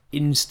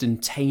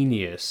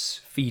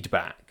instantaneous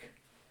feedback,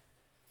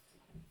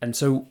 and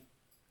so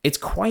it's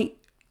quite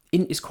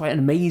an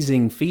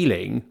amazing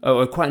feeling,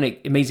 or quite an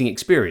amazing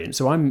experience.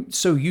 So I'm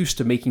so used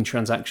to making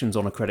transactions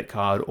on a credit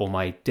card or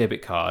my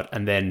debit card,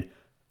 and then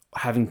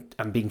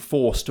being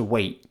forced to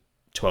wait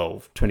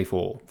 12,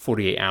 24,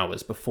 48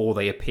 hours before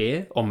they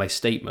appear on my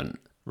statement.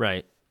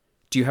 Right.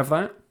 Do you have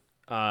that?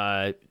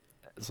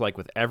 It's like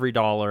with every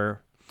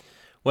dollar.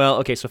 Well,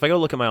 okay, so if I go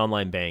look at my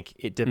online bank,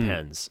 it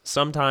depends.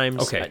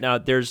 Sometimes, now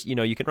there's,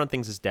 you can run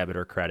things as debit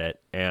or credit,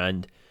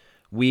 and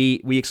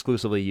we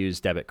exclusively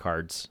use debit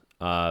cards.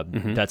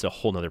 That's a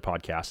whole nother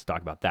podcast to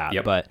talk about that.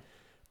 Yep. But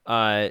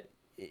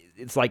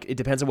it's like, it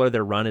depends on whether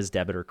they're run as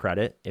debit or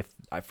credit. If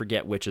I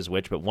forget which is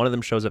which, but one of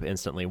them shows up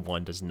instantly,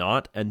 one does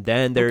not. And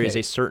then there is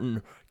a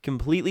certain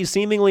completely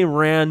seemingly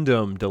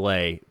random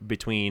delay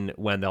between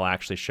when they'll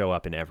actually show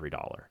up in every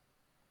dollar.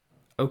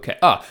 Okay.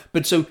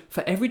 But so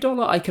for every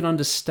dollar, I can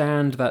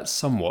understand that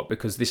somewhat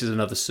because this is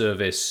another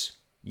service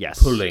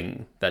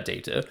pulling that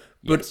data.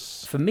 But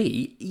for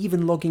me,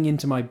 even logging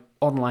into my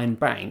online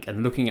bank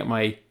and looking at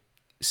my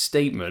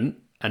statement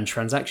and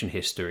transaction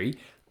history,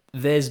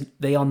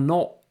 they're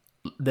not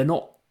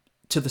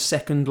to the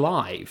second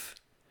live.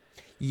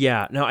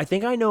 Yeah. Now, I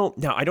think I know.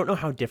 Now, I don't know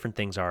how different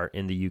things are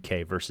in the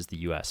UK versus the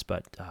US,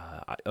 but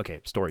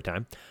story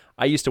time.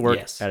 I used to work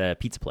at a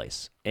pizza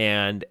place,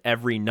 and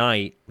every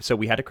night, so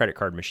we had a credit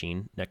card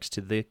machine next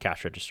to the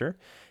cash register,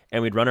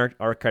 and we'd run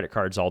our credit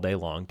cards all day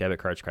long, debit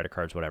cards, credit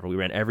cards, whatever. We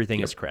ran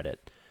everything as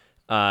credit.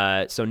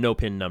 So no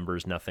PIN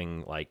numbers,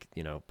 nothing like,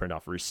 print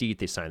off a receipt,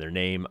 they sign their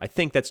name. I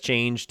think that's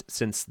changed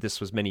since this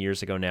was many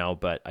years ago now,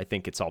 but I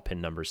think it's all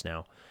PIN numbers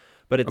now.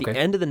 But at the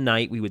end of the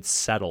night, we would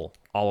settle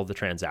all of the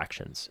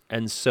transactions.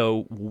 And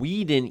so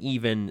we didn't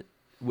even,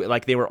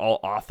 they were all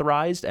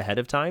authorized ahead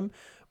of time,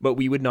 but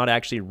we would not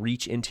actually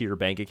reach into your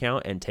bank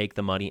account and take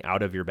the money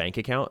out of your bank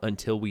account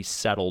until we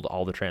settled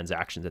all the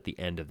transactions at the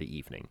end of the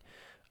evening.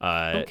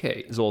 There's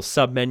a little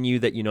sub menu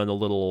that, in the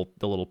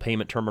little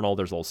payment terminal,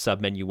 there's a little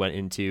sub menu you went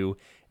into,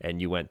 and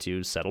you went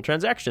to settle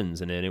transactions,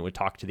 and then it would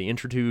talk to the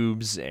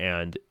intertubes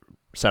and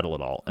settle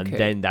it all. And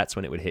then that's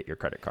when it would hit your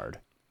credit card.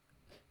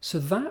 So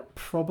that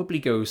probably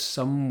goes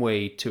some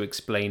way to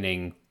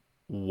explaining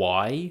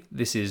why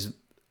this is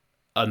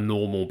a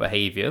normal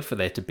behavior for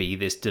there to be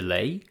this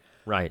delay.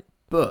 Right.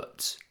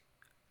 But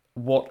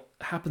what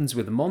happens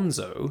with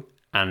Monzo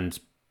and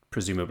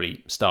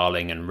presumably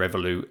Starling and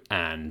Revolut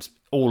and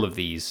all of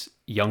these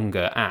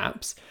younger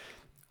apps,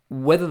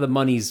 whether the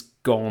money's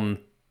gone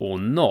or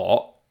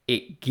not,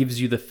 it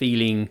gives you the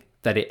feeling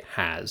that it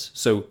has.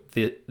 So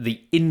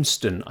the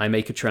instant I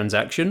make a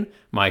transaction,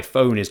 my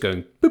phone is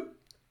going, boop,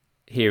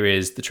 here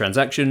is the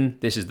transaction,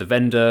 this is the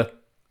vendor,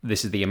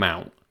 this is the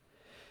amount.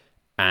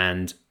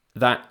 And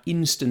that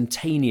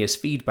instantaneous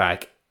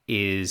feedback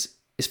is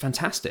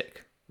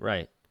fantastic.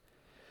 Right.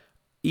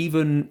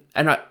 And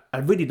I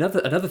really,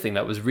 another thing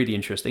that was really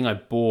interesting, I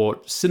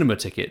bought cinema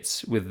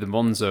tickets with the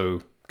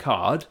Monzo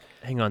card.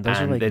 Hang on, those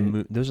are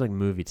like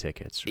movie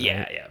tickets, right?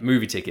 Yeah,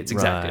 movie tickets,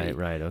 exactly.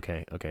 Right.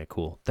 Okay,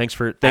 cool. Thanks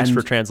for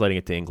translating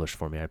it to English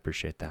for me. I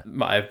appreciate that.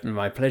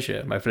 My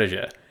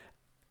pleasure.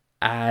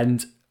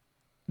 And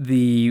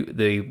the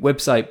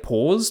website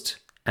paused,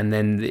 and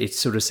then it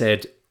sort of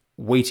said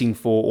waiting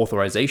for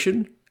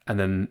authorization, and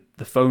then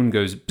the phone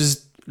goes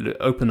bzz,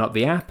 open up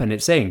the app, and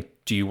it's saying,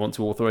 do you want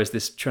to authorize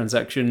this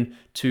transaction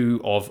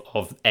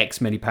of X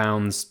many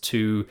pounds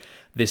to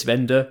this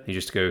vendor? You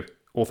just go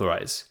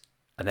authorize,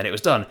 and then it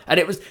was done. And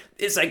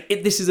it's like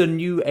this is a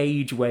new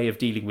age way of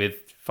dealing with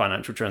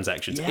financial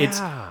transactions.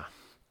 Yeah.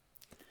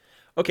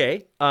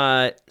 Okay.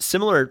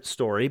 Similar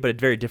story, but a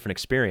very different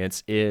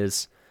experience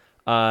is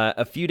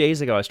a few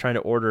days ago I was trying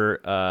to order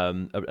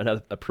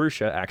a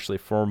Prusa actually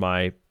for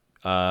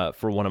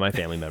one of my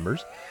family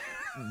members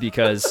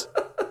because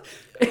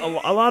a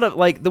lot of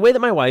like the way that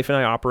my wife and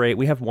I operate,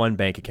 we have one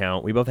bank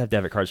account. We both have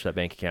debit cards for that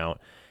bank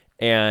account.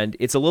 And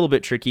it's a little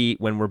bit tricky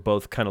when we're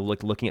both kind of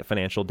looking at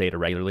financial data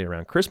regularly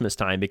around Christmas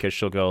time because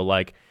she'll go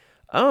like,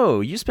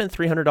 oh, you spent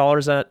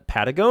 $300 at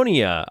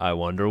Patagonia. I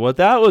wonder what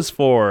that was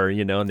for.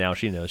 Now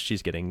she knows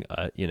she's getting,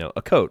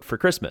 a coat for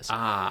Christmas.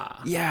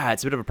 Yeah,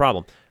 it's a bit of a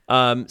problem.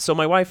 So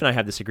my wife and I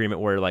have this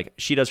agreement where like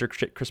she does her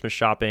Christmas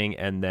shopping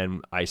and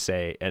then I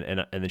say,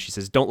 and then she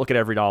says, don't look at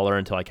every dollar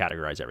until I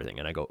categorize everything.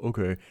 And I go,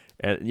 okay.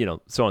 And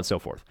so on and so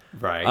forth.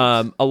 Right.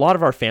 A lot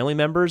of our family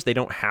members, they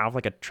don't have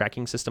like a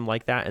tracking system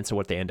like that. And so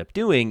what they end up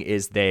doing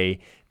is they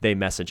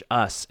message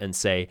us and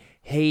say,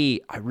 hey,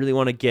 I really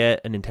want to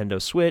get a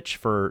Nintendo Switch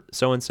for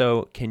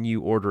so-and-so. Can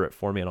you order it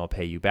for me and I'll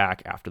pay you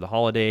back after the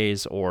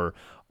holidays, or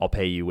I'll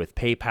pay you with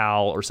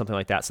PayPal or something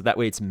like that. So that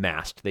way it's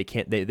masked. They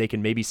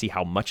can maybe see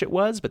how much it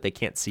was, but they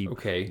can't see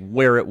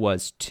where it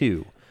was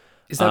to.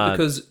 Is that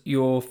because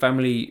your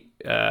family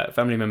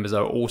members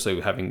are also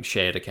having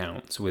shared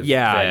accounts with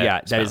Yeah,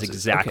 spouses? that is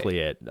exactly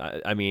it.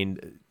 I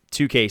mean,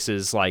 two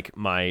cases, like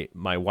my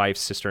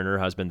wife's sister and her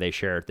husband, they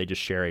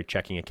just share a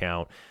checking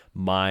account.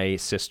 My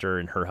sister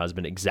and her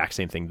husband, exact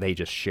same thing. They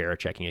just share a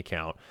checking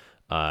account.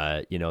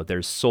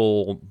 There's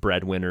sole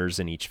breadwinners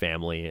in each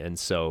family. And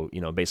so,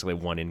 basically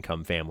one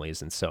income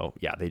families. And so,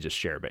 yeah, they just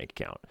share a bank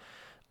account.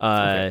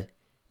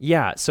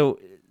 Yeah. So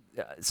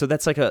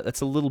that's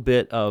a little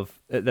bit of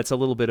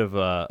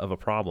a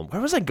problem.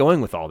 Where was I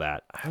going with all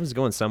that? I was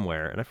going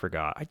somewhere and I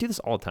forgot. I do this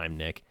all the time,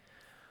 Nick.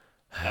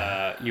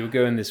 You were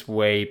going this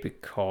way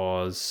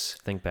because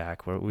think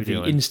back. What were we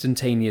doing? The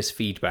instantaneous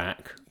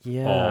feedback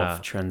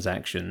of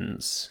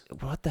transactions.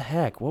 What the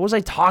heck? What was I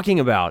talking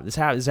about? This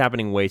is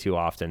happening way too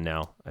often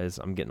now as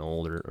I'm getting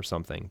older or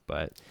something.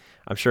 But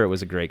I'm sure it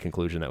was a great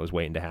conclusion that was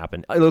waiting to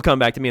happen. It'll come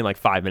back to me in like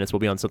 5 minutes. We'll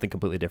be on something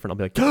completely different. I'll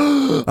be like,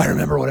 oh, I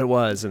remember what it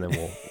was, and then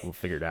we'll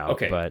figure it out.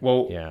 Okay. But,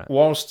 well, yeah.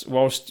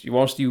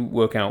 Whilst you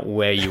work out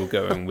where you were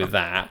going with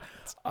that,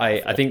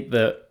 I think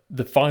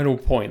the final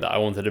point that I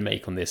wanted to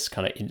make on this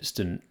kind of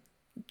instant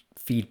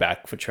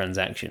feedback for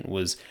transaction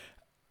was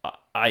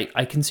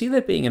I can see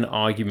there being an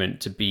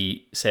argument to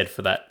be said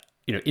for that,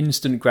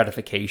 instant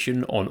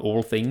gratification on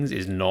all things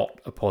is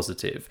not a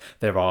positive.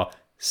 There are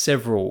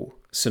several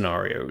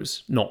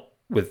scenarios, not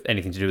with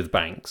anything to do with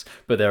banks,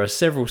 but there are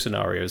several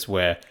scenarios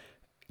where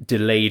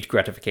delayed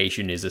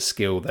gratification is a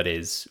skill that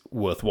is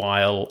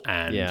worthwhile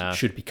and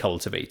should be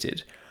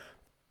cultivated.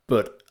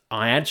 But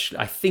I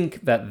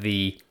think that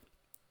the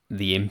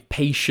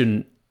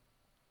impatient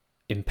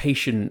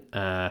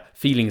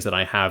feelings that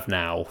I have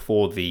now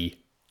for the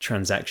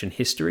transaction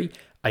history,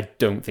 I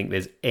don't think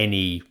there's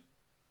any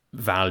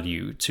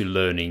value to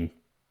learning,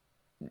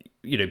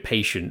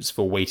 patience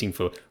for waiting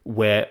for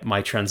where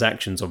my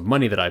transactions of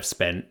money that I've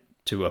spent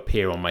to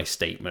appear on my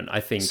statement. I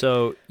think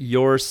so.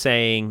 You're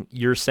saying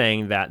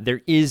that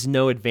there is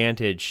no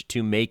advantage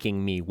to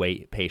making me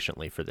wait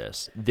patiently for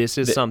this. This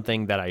is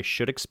something that I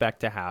should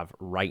expect to have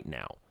right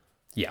now.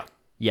 Yeah.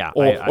 Yeah,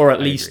 or at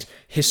I least agree.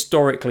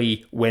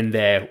 Historically, when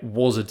there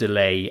was a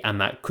delay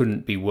and that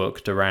couldn't be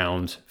worked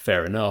around,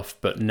 fair enough.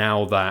 But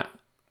now that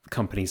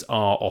companies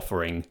are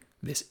offering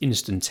this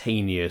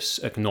instantaneous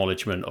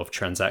acknowledgement of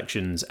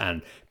transactions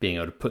and being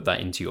able to put that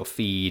into your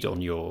feed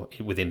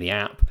within the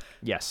app,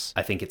 yes,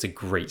 I think it's a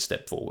great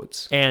step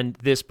forwards. And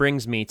this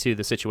brings me to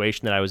the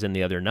situation that I was in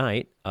the other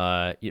night.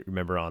 You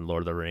remember on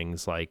Lord of the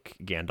Rings, like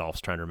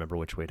Gandalf's trying to remember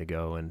which way to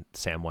go, and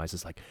Samwise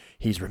is like,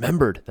 he's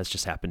remembered. That's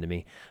just happened to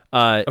me.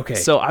 Okay.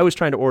 So I was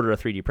trying to order a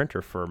 3D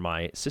printer for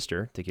my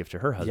sister to give to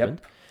her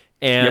husband. Yep.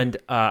 And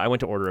I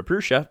went to order a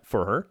Prusa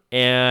for her,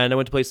 and I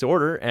went to place the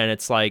order, and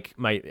it's like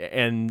my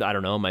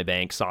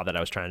bank saw that I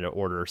was trying to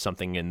order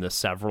something in the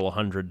several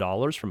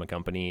 $100s from a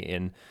company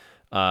in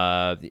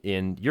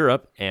in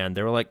Europe, and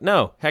they were like,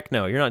 no, heck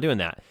no, you're not doing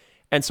that.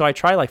 And so I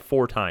try like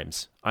 4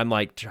 times. I'm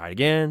like, try it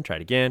again.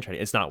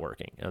 It's not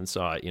working. And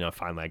so,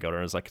 finally I go to her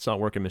and I was like, it's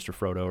not working, Mr.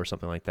 Frodo, or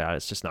something like that.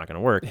 It's just not going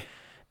to work.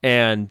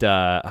 And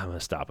I'm going to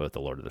stop with the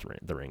Lord of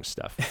the Rings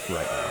stuff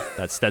right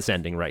now. That's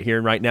ending right here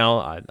and right now.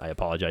 I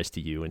apologize to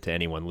you and to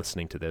anyone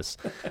listening to this.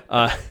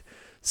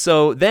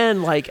 So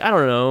then, like, I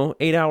don't know,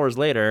 8 hours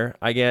later,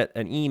 I get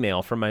an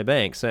email from my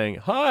bank saying,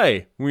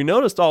 hi, we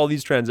noticed all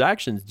these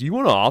transactions. Do you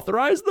want to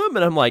authorize them?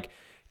 And I'm like,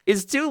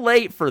 it's too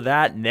late for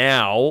that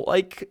now.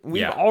 Like,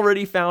 we've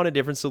already found a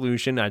different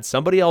solution. I had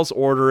somebody else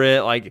order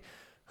it. Like,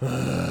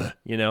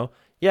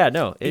 Yeah,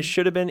 no, it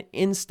should have been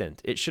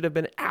instant. It should have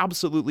been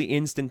absolutely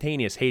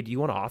instantaneous. Hey, do you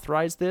want to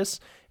authorize this?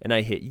 And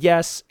I hit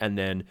yes. And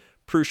then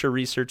Prussia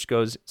Research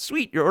goes,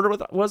 sweet, your order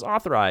was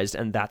authorized.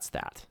 And that's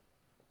that.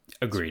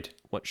 Agreed.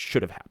 That's what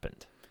should have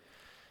happened.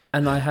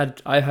 And I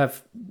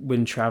have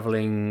when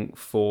traveling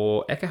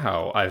for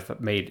Ekahau,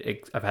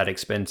 I've had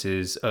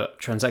expenses,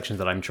 transactions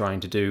that I'm trying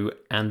to do,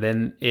 and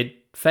then it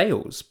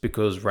fails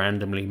because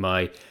randomly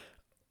my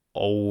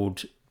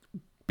old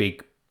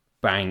big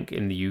bank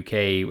in the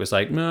UK was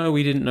like, no,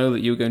 we didn't know that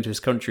you were going to this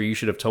country. You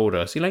should have told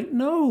us. You're like,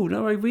 no,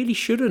 I really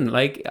shouldn't.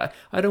 Like,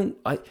 I don't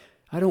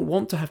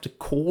want to have to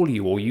call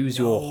you or use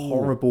your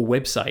horrible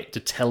website to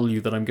tell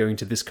you that I'm going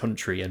to this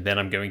country and then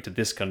I'm going to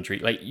this country.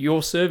 Like,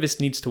 your service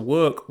needs to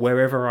work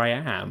wherever I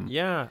am.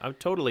 Yeah,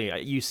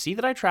 totally. You see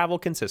that I travel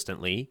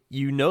consistently.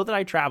 You know that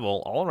I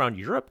travel all around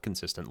Europe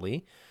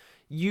consistently.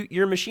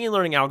 Your machine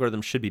learning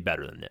algorithm should be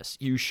better than this.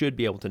 You should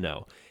be able to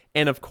know.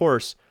 And of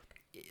course,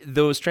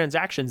 those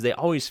transactions, they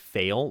always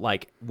fail.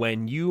 Like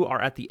when you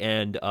are at the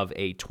end of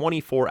a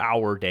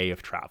 24-hour day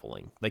of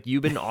traveling, like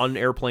you've been on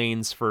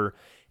airplanes for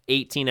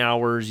 18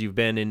 hours, you've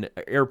been in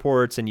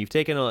airports, and you've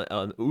taken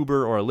an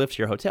Uber or a Lyft to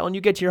your hotel, and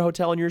you get to your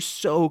hotel and you're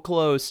so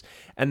close,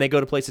 and they go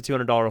to place a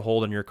 $200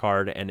 hold on your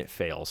card and it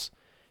fails.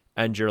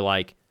 And you're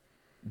like,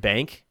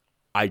 bank,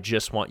 I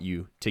just want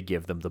you to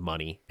give them the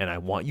money, and I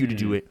want you to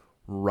do it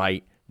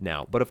right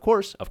now. But of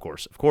course,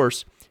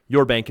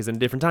 your bank is in a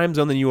different time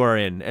zone than you are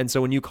in. And so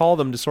when you call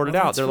them to sort it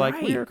out, they're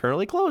like, we are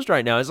currently closed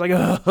right now. It's like,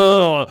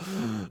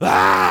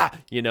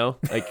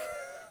 like,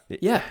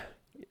 yeah,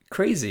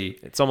 crazy.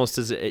 It's almost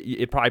as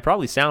I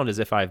probably sound as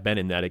if I've been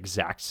in that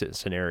exact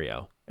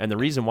scenario. And the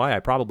reason why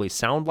I probably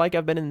sound like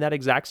I've been in that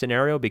exact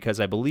scenario, because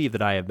I believe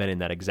that I have been in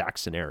that exact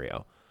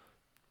scenario.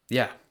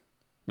 Yeah.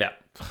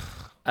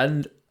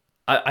 And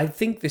I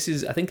think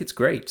it's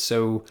great.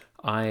 So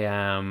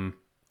I'm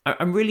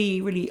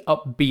really, really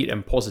upbeat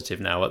and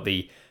positive now at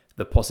the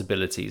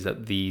possibilities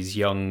that these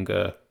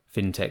younger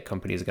fintech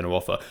companies are going to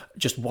offer.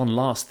 Just one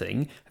last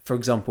thing, for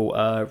example,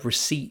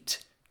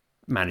 receipt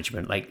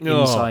management, like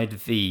inside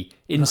the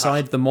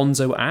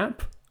Monzo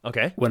app.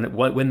 Okay.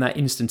 When that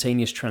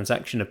instantaneous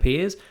transaction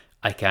appears,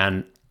 I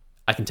can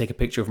take a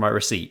picture of my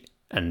receipt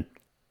and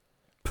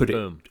put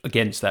it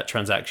against that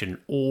transaction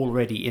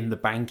already in the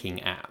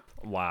banking app.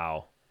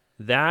 Wow,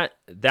 that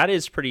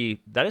is pretty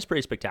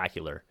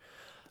spectacular.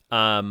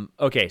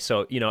 Okay,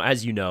 so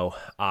as you know,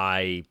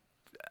 I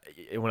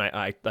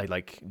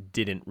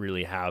didn't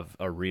really have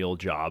a real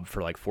job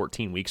for like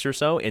 14 weeks or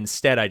so.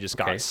 Instead, I just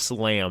got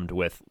slammed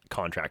with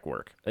contract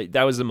work.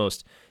 That was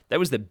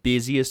the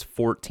busiest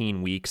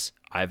 14 weeks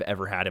I've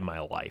ever had in my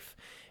life.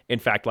 In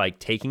fact, like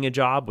taking a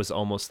job was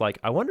almost like,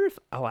 I wonder if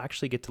I'll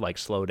actually get to like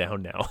slow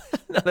down now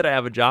that I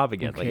have a job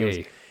again. Okay.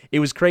 Like it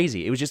was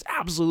crazy. It was just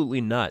absolutely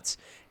nuts.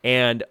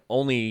 And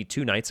only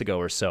 2 nights ago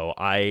or so,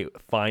 I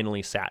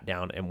finally sat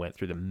down and went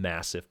through the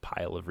massive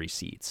pile of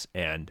receipts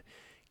and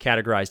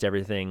categorized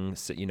everything,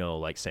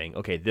 like saying,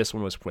 okay, this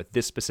one was for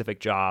this specific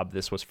job,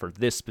 this was for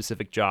this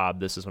specific job,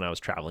 this is when I was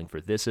traveling for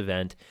this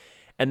event.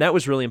 And that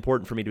was really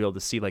important for me to be able to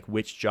see like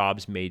which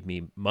jobs made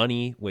me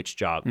money, which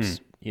jobs,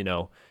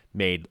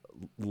 made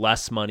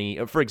less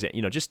money. For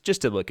example,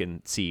 just to look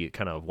and see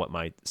kind of what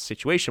my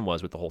situation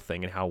was with the whole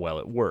thing and how well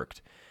it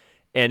worked.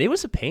 And it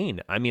was a pain.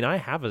 I mean, I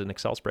have an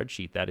Excel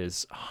spreadsheet that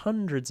is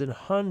hundreds and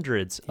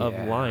hundreds of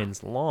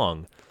lines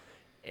long.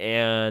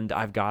 And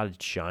I've got a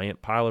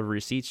giant pile of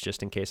receipts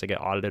just in case I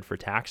get audited for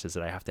taxes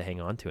that I have to hang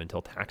on to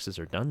until taxes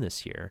are done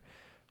this year.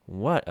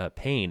 What a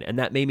pain. And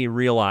that made me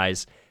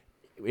realize,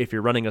 if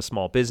you're running a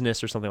small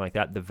business or something like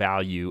that, the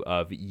value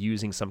of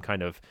using some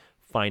kind of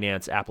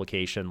finance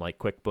application like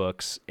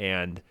QuickBooks.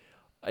 And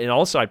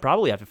also I'd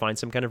probably have to find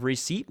some kind of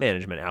receipt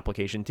management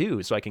application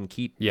too, so I can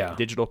keep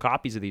digital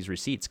copies of these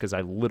receipts, because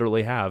I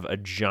literally have a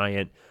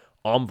giant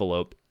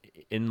envelope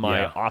in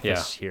my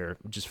office here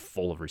just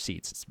full of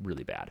receipts. It's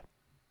really bad.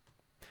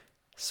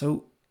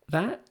 So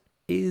that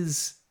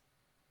is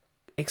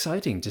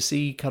exciting to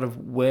see kind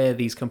of where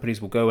these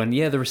companies will go. And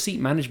the receipt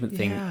management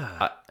thing,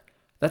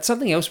 that's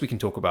something else we can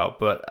talk about,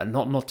 but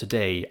not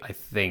today, I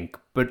think.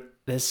 But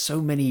there's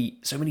so many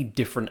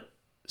different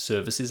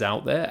services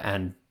out there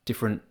and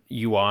different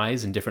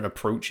UIs and different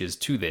approaches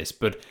to this,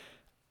 but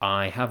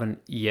I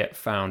haven't yet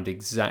found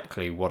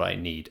exactly what I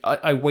need.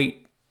 I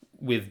wait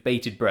with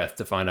bated breath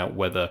to find out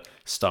whether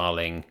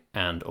Starling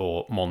and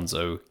or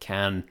Monzo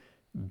can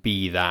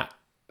be that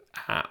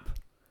app.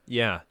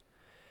 Yeah.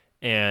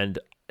 And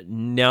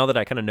now that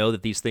I kind of know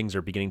that these things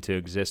are beginning to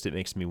exist, it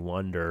makes me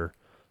wonder,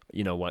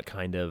 what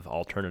kind of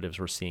alternatives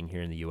we're seeing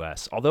here in the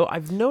U.S. Although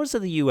I've noticed that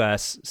the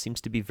U.S. seems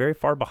to be very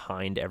far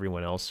behind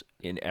everyone else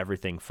in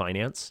everything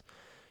finance.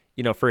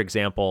 For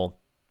example,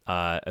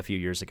 a few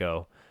years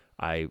ago,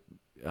 I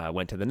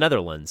went to the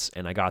Netherlands,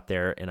 and I got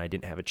there and I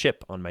didn't have a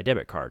chip on my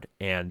debit card,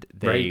 and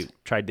they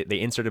they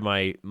inserted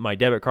my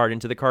debit card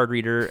into the card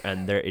reader,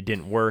 and it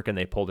didn't work, and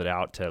they pulled it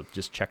out to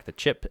just check the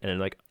chip, and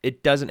like,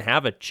 it doesn't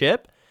have a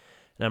chip.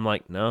 And I'm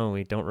like, no,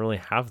 we don't really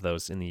have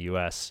those in the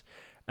US.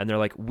 And they're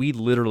like, we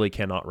literally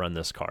cannot run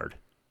this card.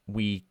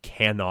 We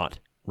cannot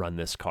run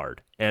this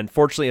card. And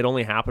fortunately, it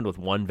only happened with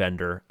one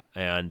vendor,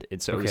 and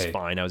so it was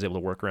fine. I was able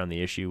to work around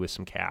the issue with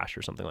some cash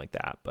or something like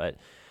that. But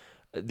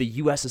the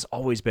US has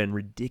always been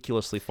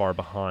ridiculously far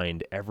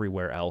behind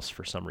everywhere else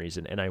for some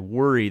reason. And I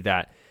worry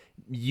that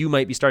you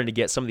might be starting to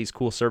get some of these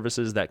cool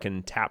services that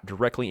can tap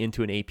directly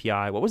into an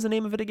API. What was the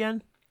name of it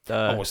again?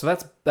 So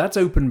that's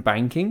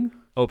OpenBanking.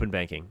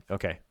 OpenBanking.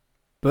 Okay.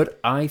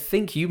 But I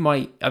think you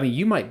might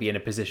be in a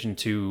position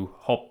to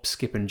hop,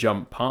 skip, and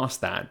jump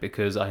past that,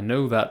 because I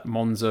know that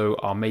Monzo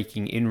are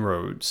making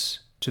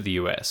inroads to the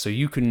US. So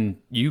you can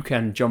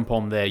jump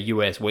on their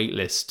US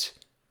waitlist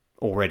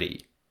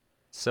already.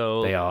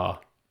 So they are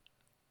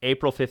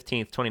April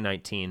 15th,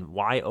 2019,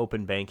 why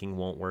open banking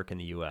won't work in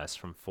the US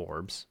from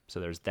Forbes.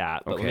 So there's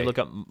that. But let me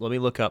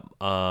look up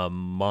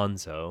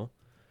Monzo.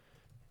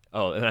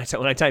 Oh, and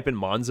when I type in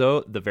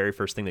Monzo, the very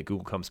first thing that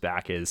Google comes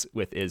back is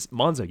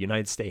Monzo,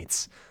 United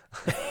States.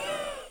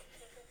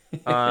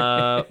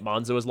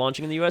 Monzo is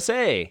launching in the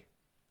USA.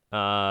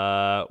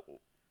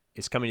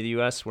 It's coming to the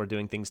US. We're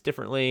doing things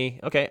differently.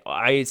 Okay,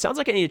 it sounds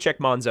like I need to check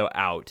Monzo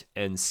out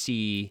and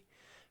see.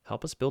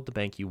 Help us build the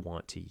bank you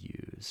want to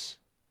use.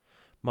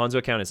 Monzo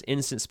account is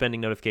instant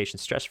spending notifications,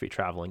 stress-free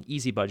traveling,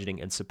 easy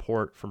budgeting, and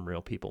support from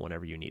real people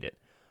whenever you need it.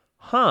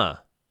 Huh.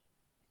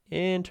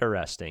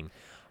 Interesting.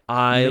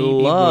 I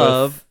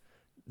love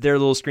their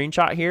little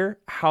screenshot here,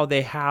 how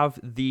they have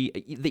they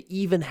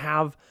even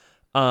have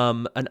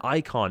an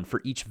icon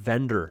for each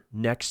vendor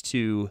next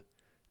to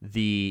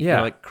the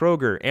like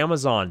Kroger,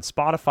 Amazon,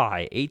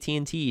 Spotify,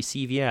 AT&T,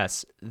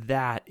 CVS.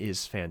 That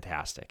is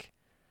fantastic.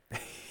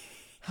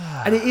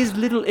 And it is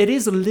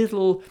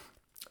little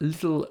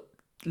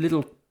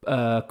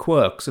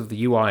quirks of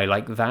the UI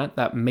like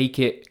that make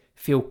it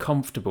feel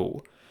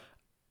comfortable.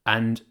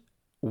 And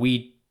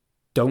we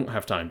don't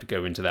have time to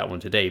go into that one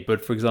today,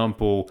 but for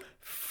example,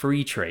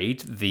 Free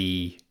Trade,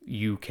 the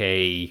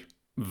UK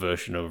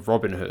version of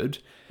Robinhood,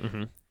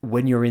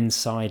 when you're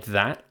inside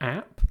that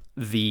app,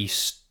 the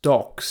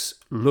stocks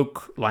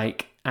look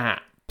like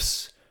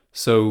apps.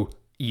 So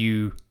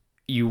you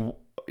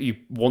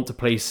want to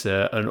place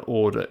a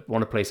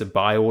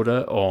buy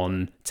order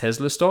on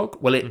Tesla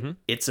stock. Well,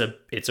 it's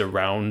a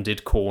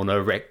rounded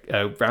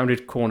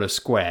corner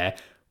square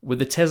with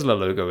the Tesla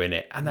logo in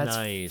it, and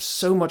that's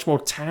so much more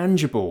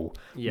tangible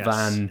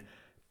than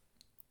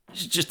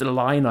just a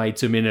line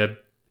item in a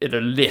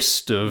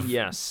list of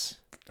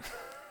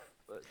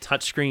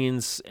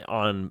touchscreens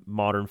on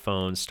modern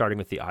phones, starting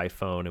with the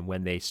iPhone, and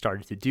when they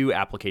started to do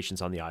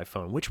applications on the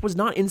iPhone, which was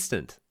not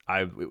instant.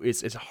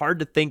 It's hard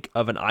to think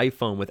of an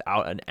iPhone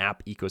without an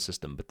app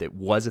ecosystem, but it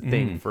was a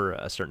thing for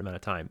a certain amount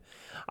of time.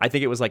 I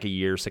think it was like a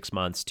year, 6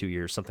 months, 2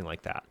 years, something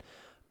like that.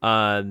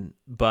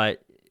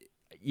 But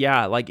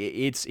yeah, like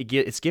it's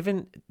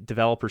given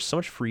developers so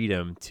much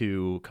freedom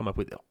to come up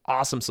with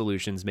awesome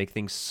solutions, make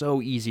things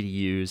so easy to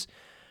use.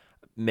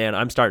 Man,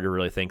 I'm starting to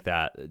really think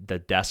that the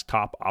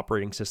desktop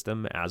operating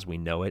system as we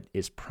know it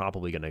is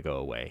probably going to go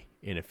away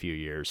in a few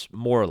years,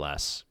 more or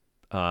less.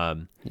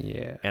 And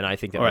I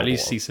think that, or at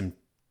least see some.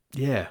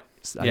 Yeah,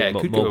 it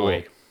could go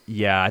away.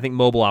 Yeah, I think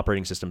mobile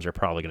operating systems are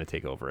probably going to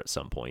take over at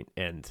some point.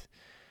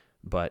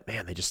 But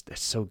man, they're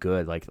so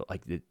good. Like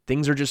the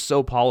things are just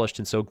so polished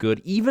and so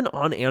good. Even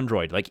on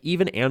Android,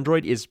 even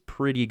Android is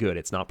pretty good.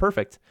 It's not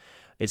perfect.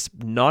 It's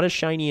not as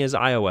shiny as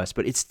iOS,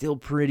 but it's still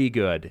pretty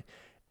good.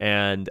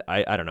 And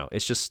I don't know.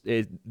 It's just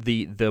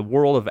the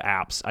world of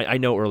apps. I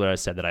know earlier I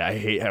said that I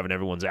hate having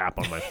everyone's app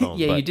on my phone.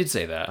 Yeah, you did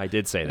say that. I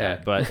did say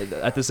that. But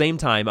at the same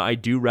time, I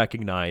do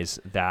recognize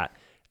that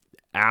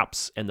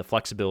apps and the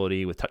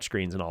flexibility with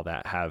touchscreens and all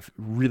that have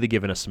really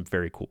given us some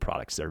very cool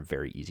products that are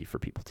very easy for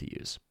people to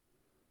use.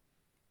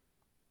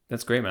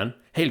 That's great, man.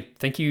 Hey,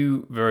 thank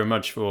you very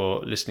much for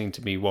listening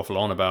to me waffle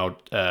on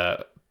about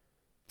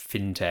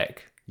fintech.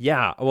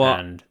 Yeah,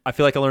 well, I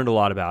feel like I learned a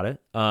lot about it.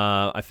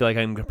 I feel like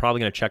I'm probably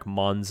going to check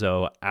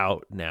Monzo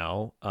out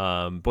now.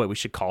 Boy, we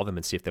should call them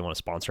and see if they want to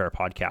sponsor our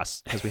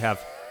podcast, because we have...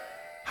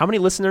 How many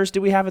listeners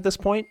do we have at this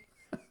point?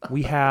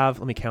 We have...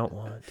 Let me count.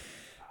 1, 2, 5,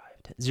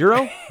 10.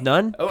 0?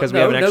 None? Because we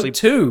haven't actually...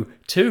 Two.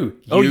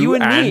 You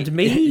and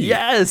me.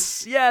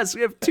 Yes, we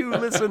have 2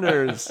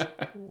 listeners.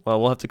 Well,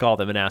 we'll have to call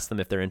them and ask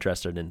them if they're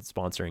interested in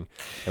sponsoring.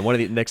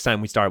 And next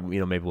time we start,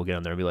 maybe we'll get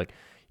on there and be like,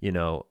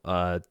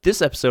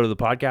 this episode of the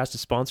podcast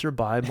is sponsored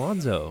by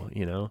Monzo,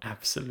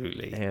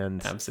 Absolutely.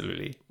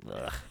 Absolutely.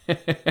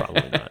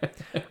 Probably not.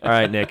 All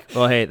right, Nick.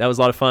 Well, hey, that was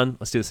a lot of fun.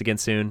 Let's do this again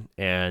soon.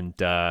 And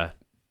yeah,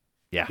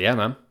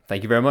 man.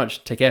 Thank you very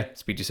much. Take care.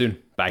 Speak to you soon.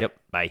 Bye. Yep.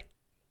 Bye.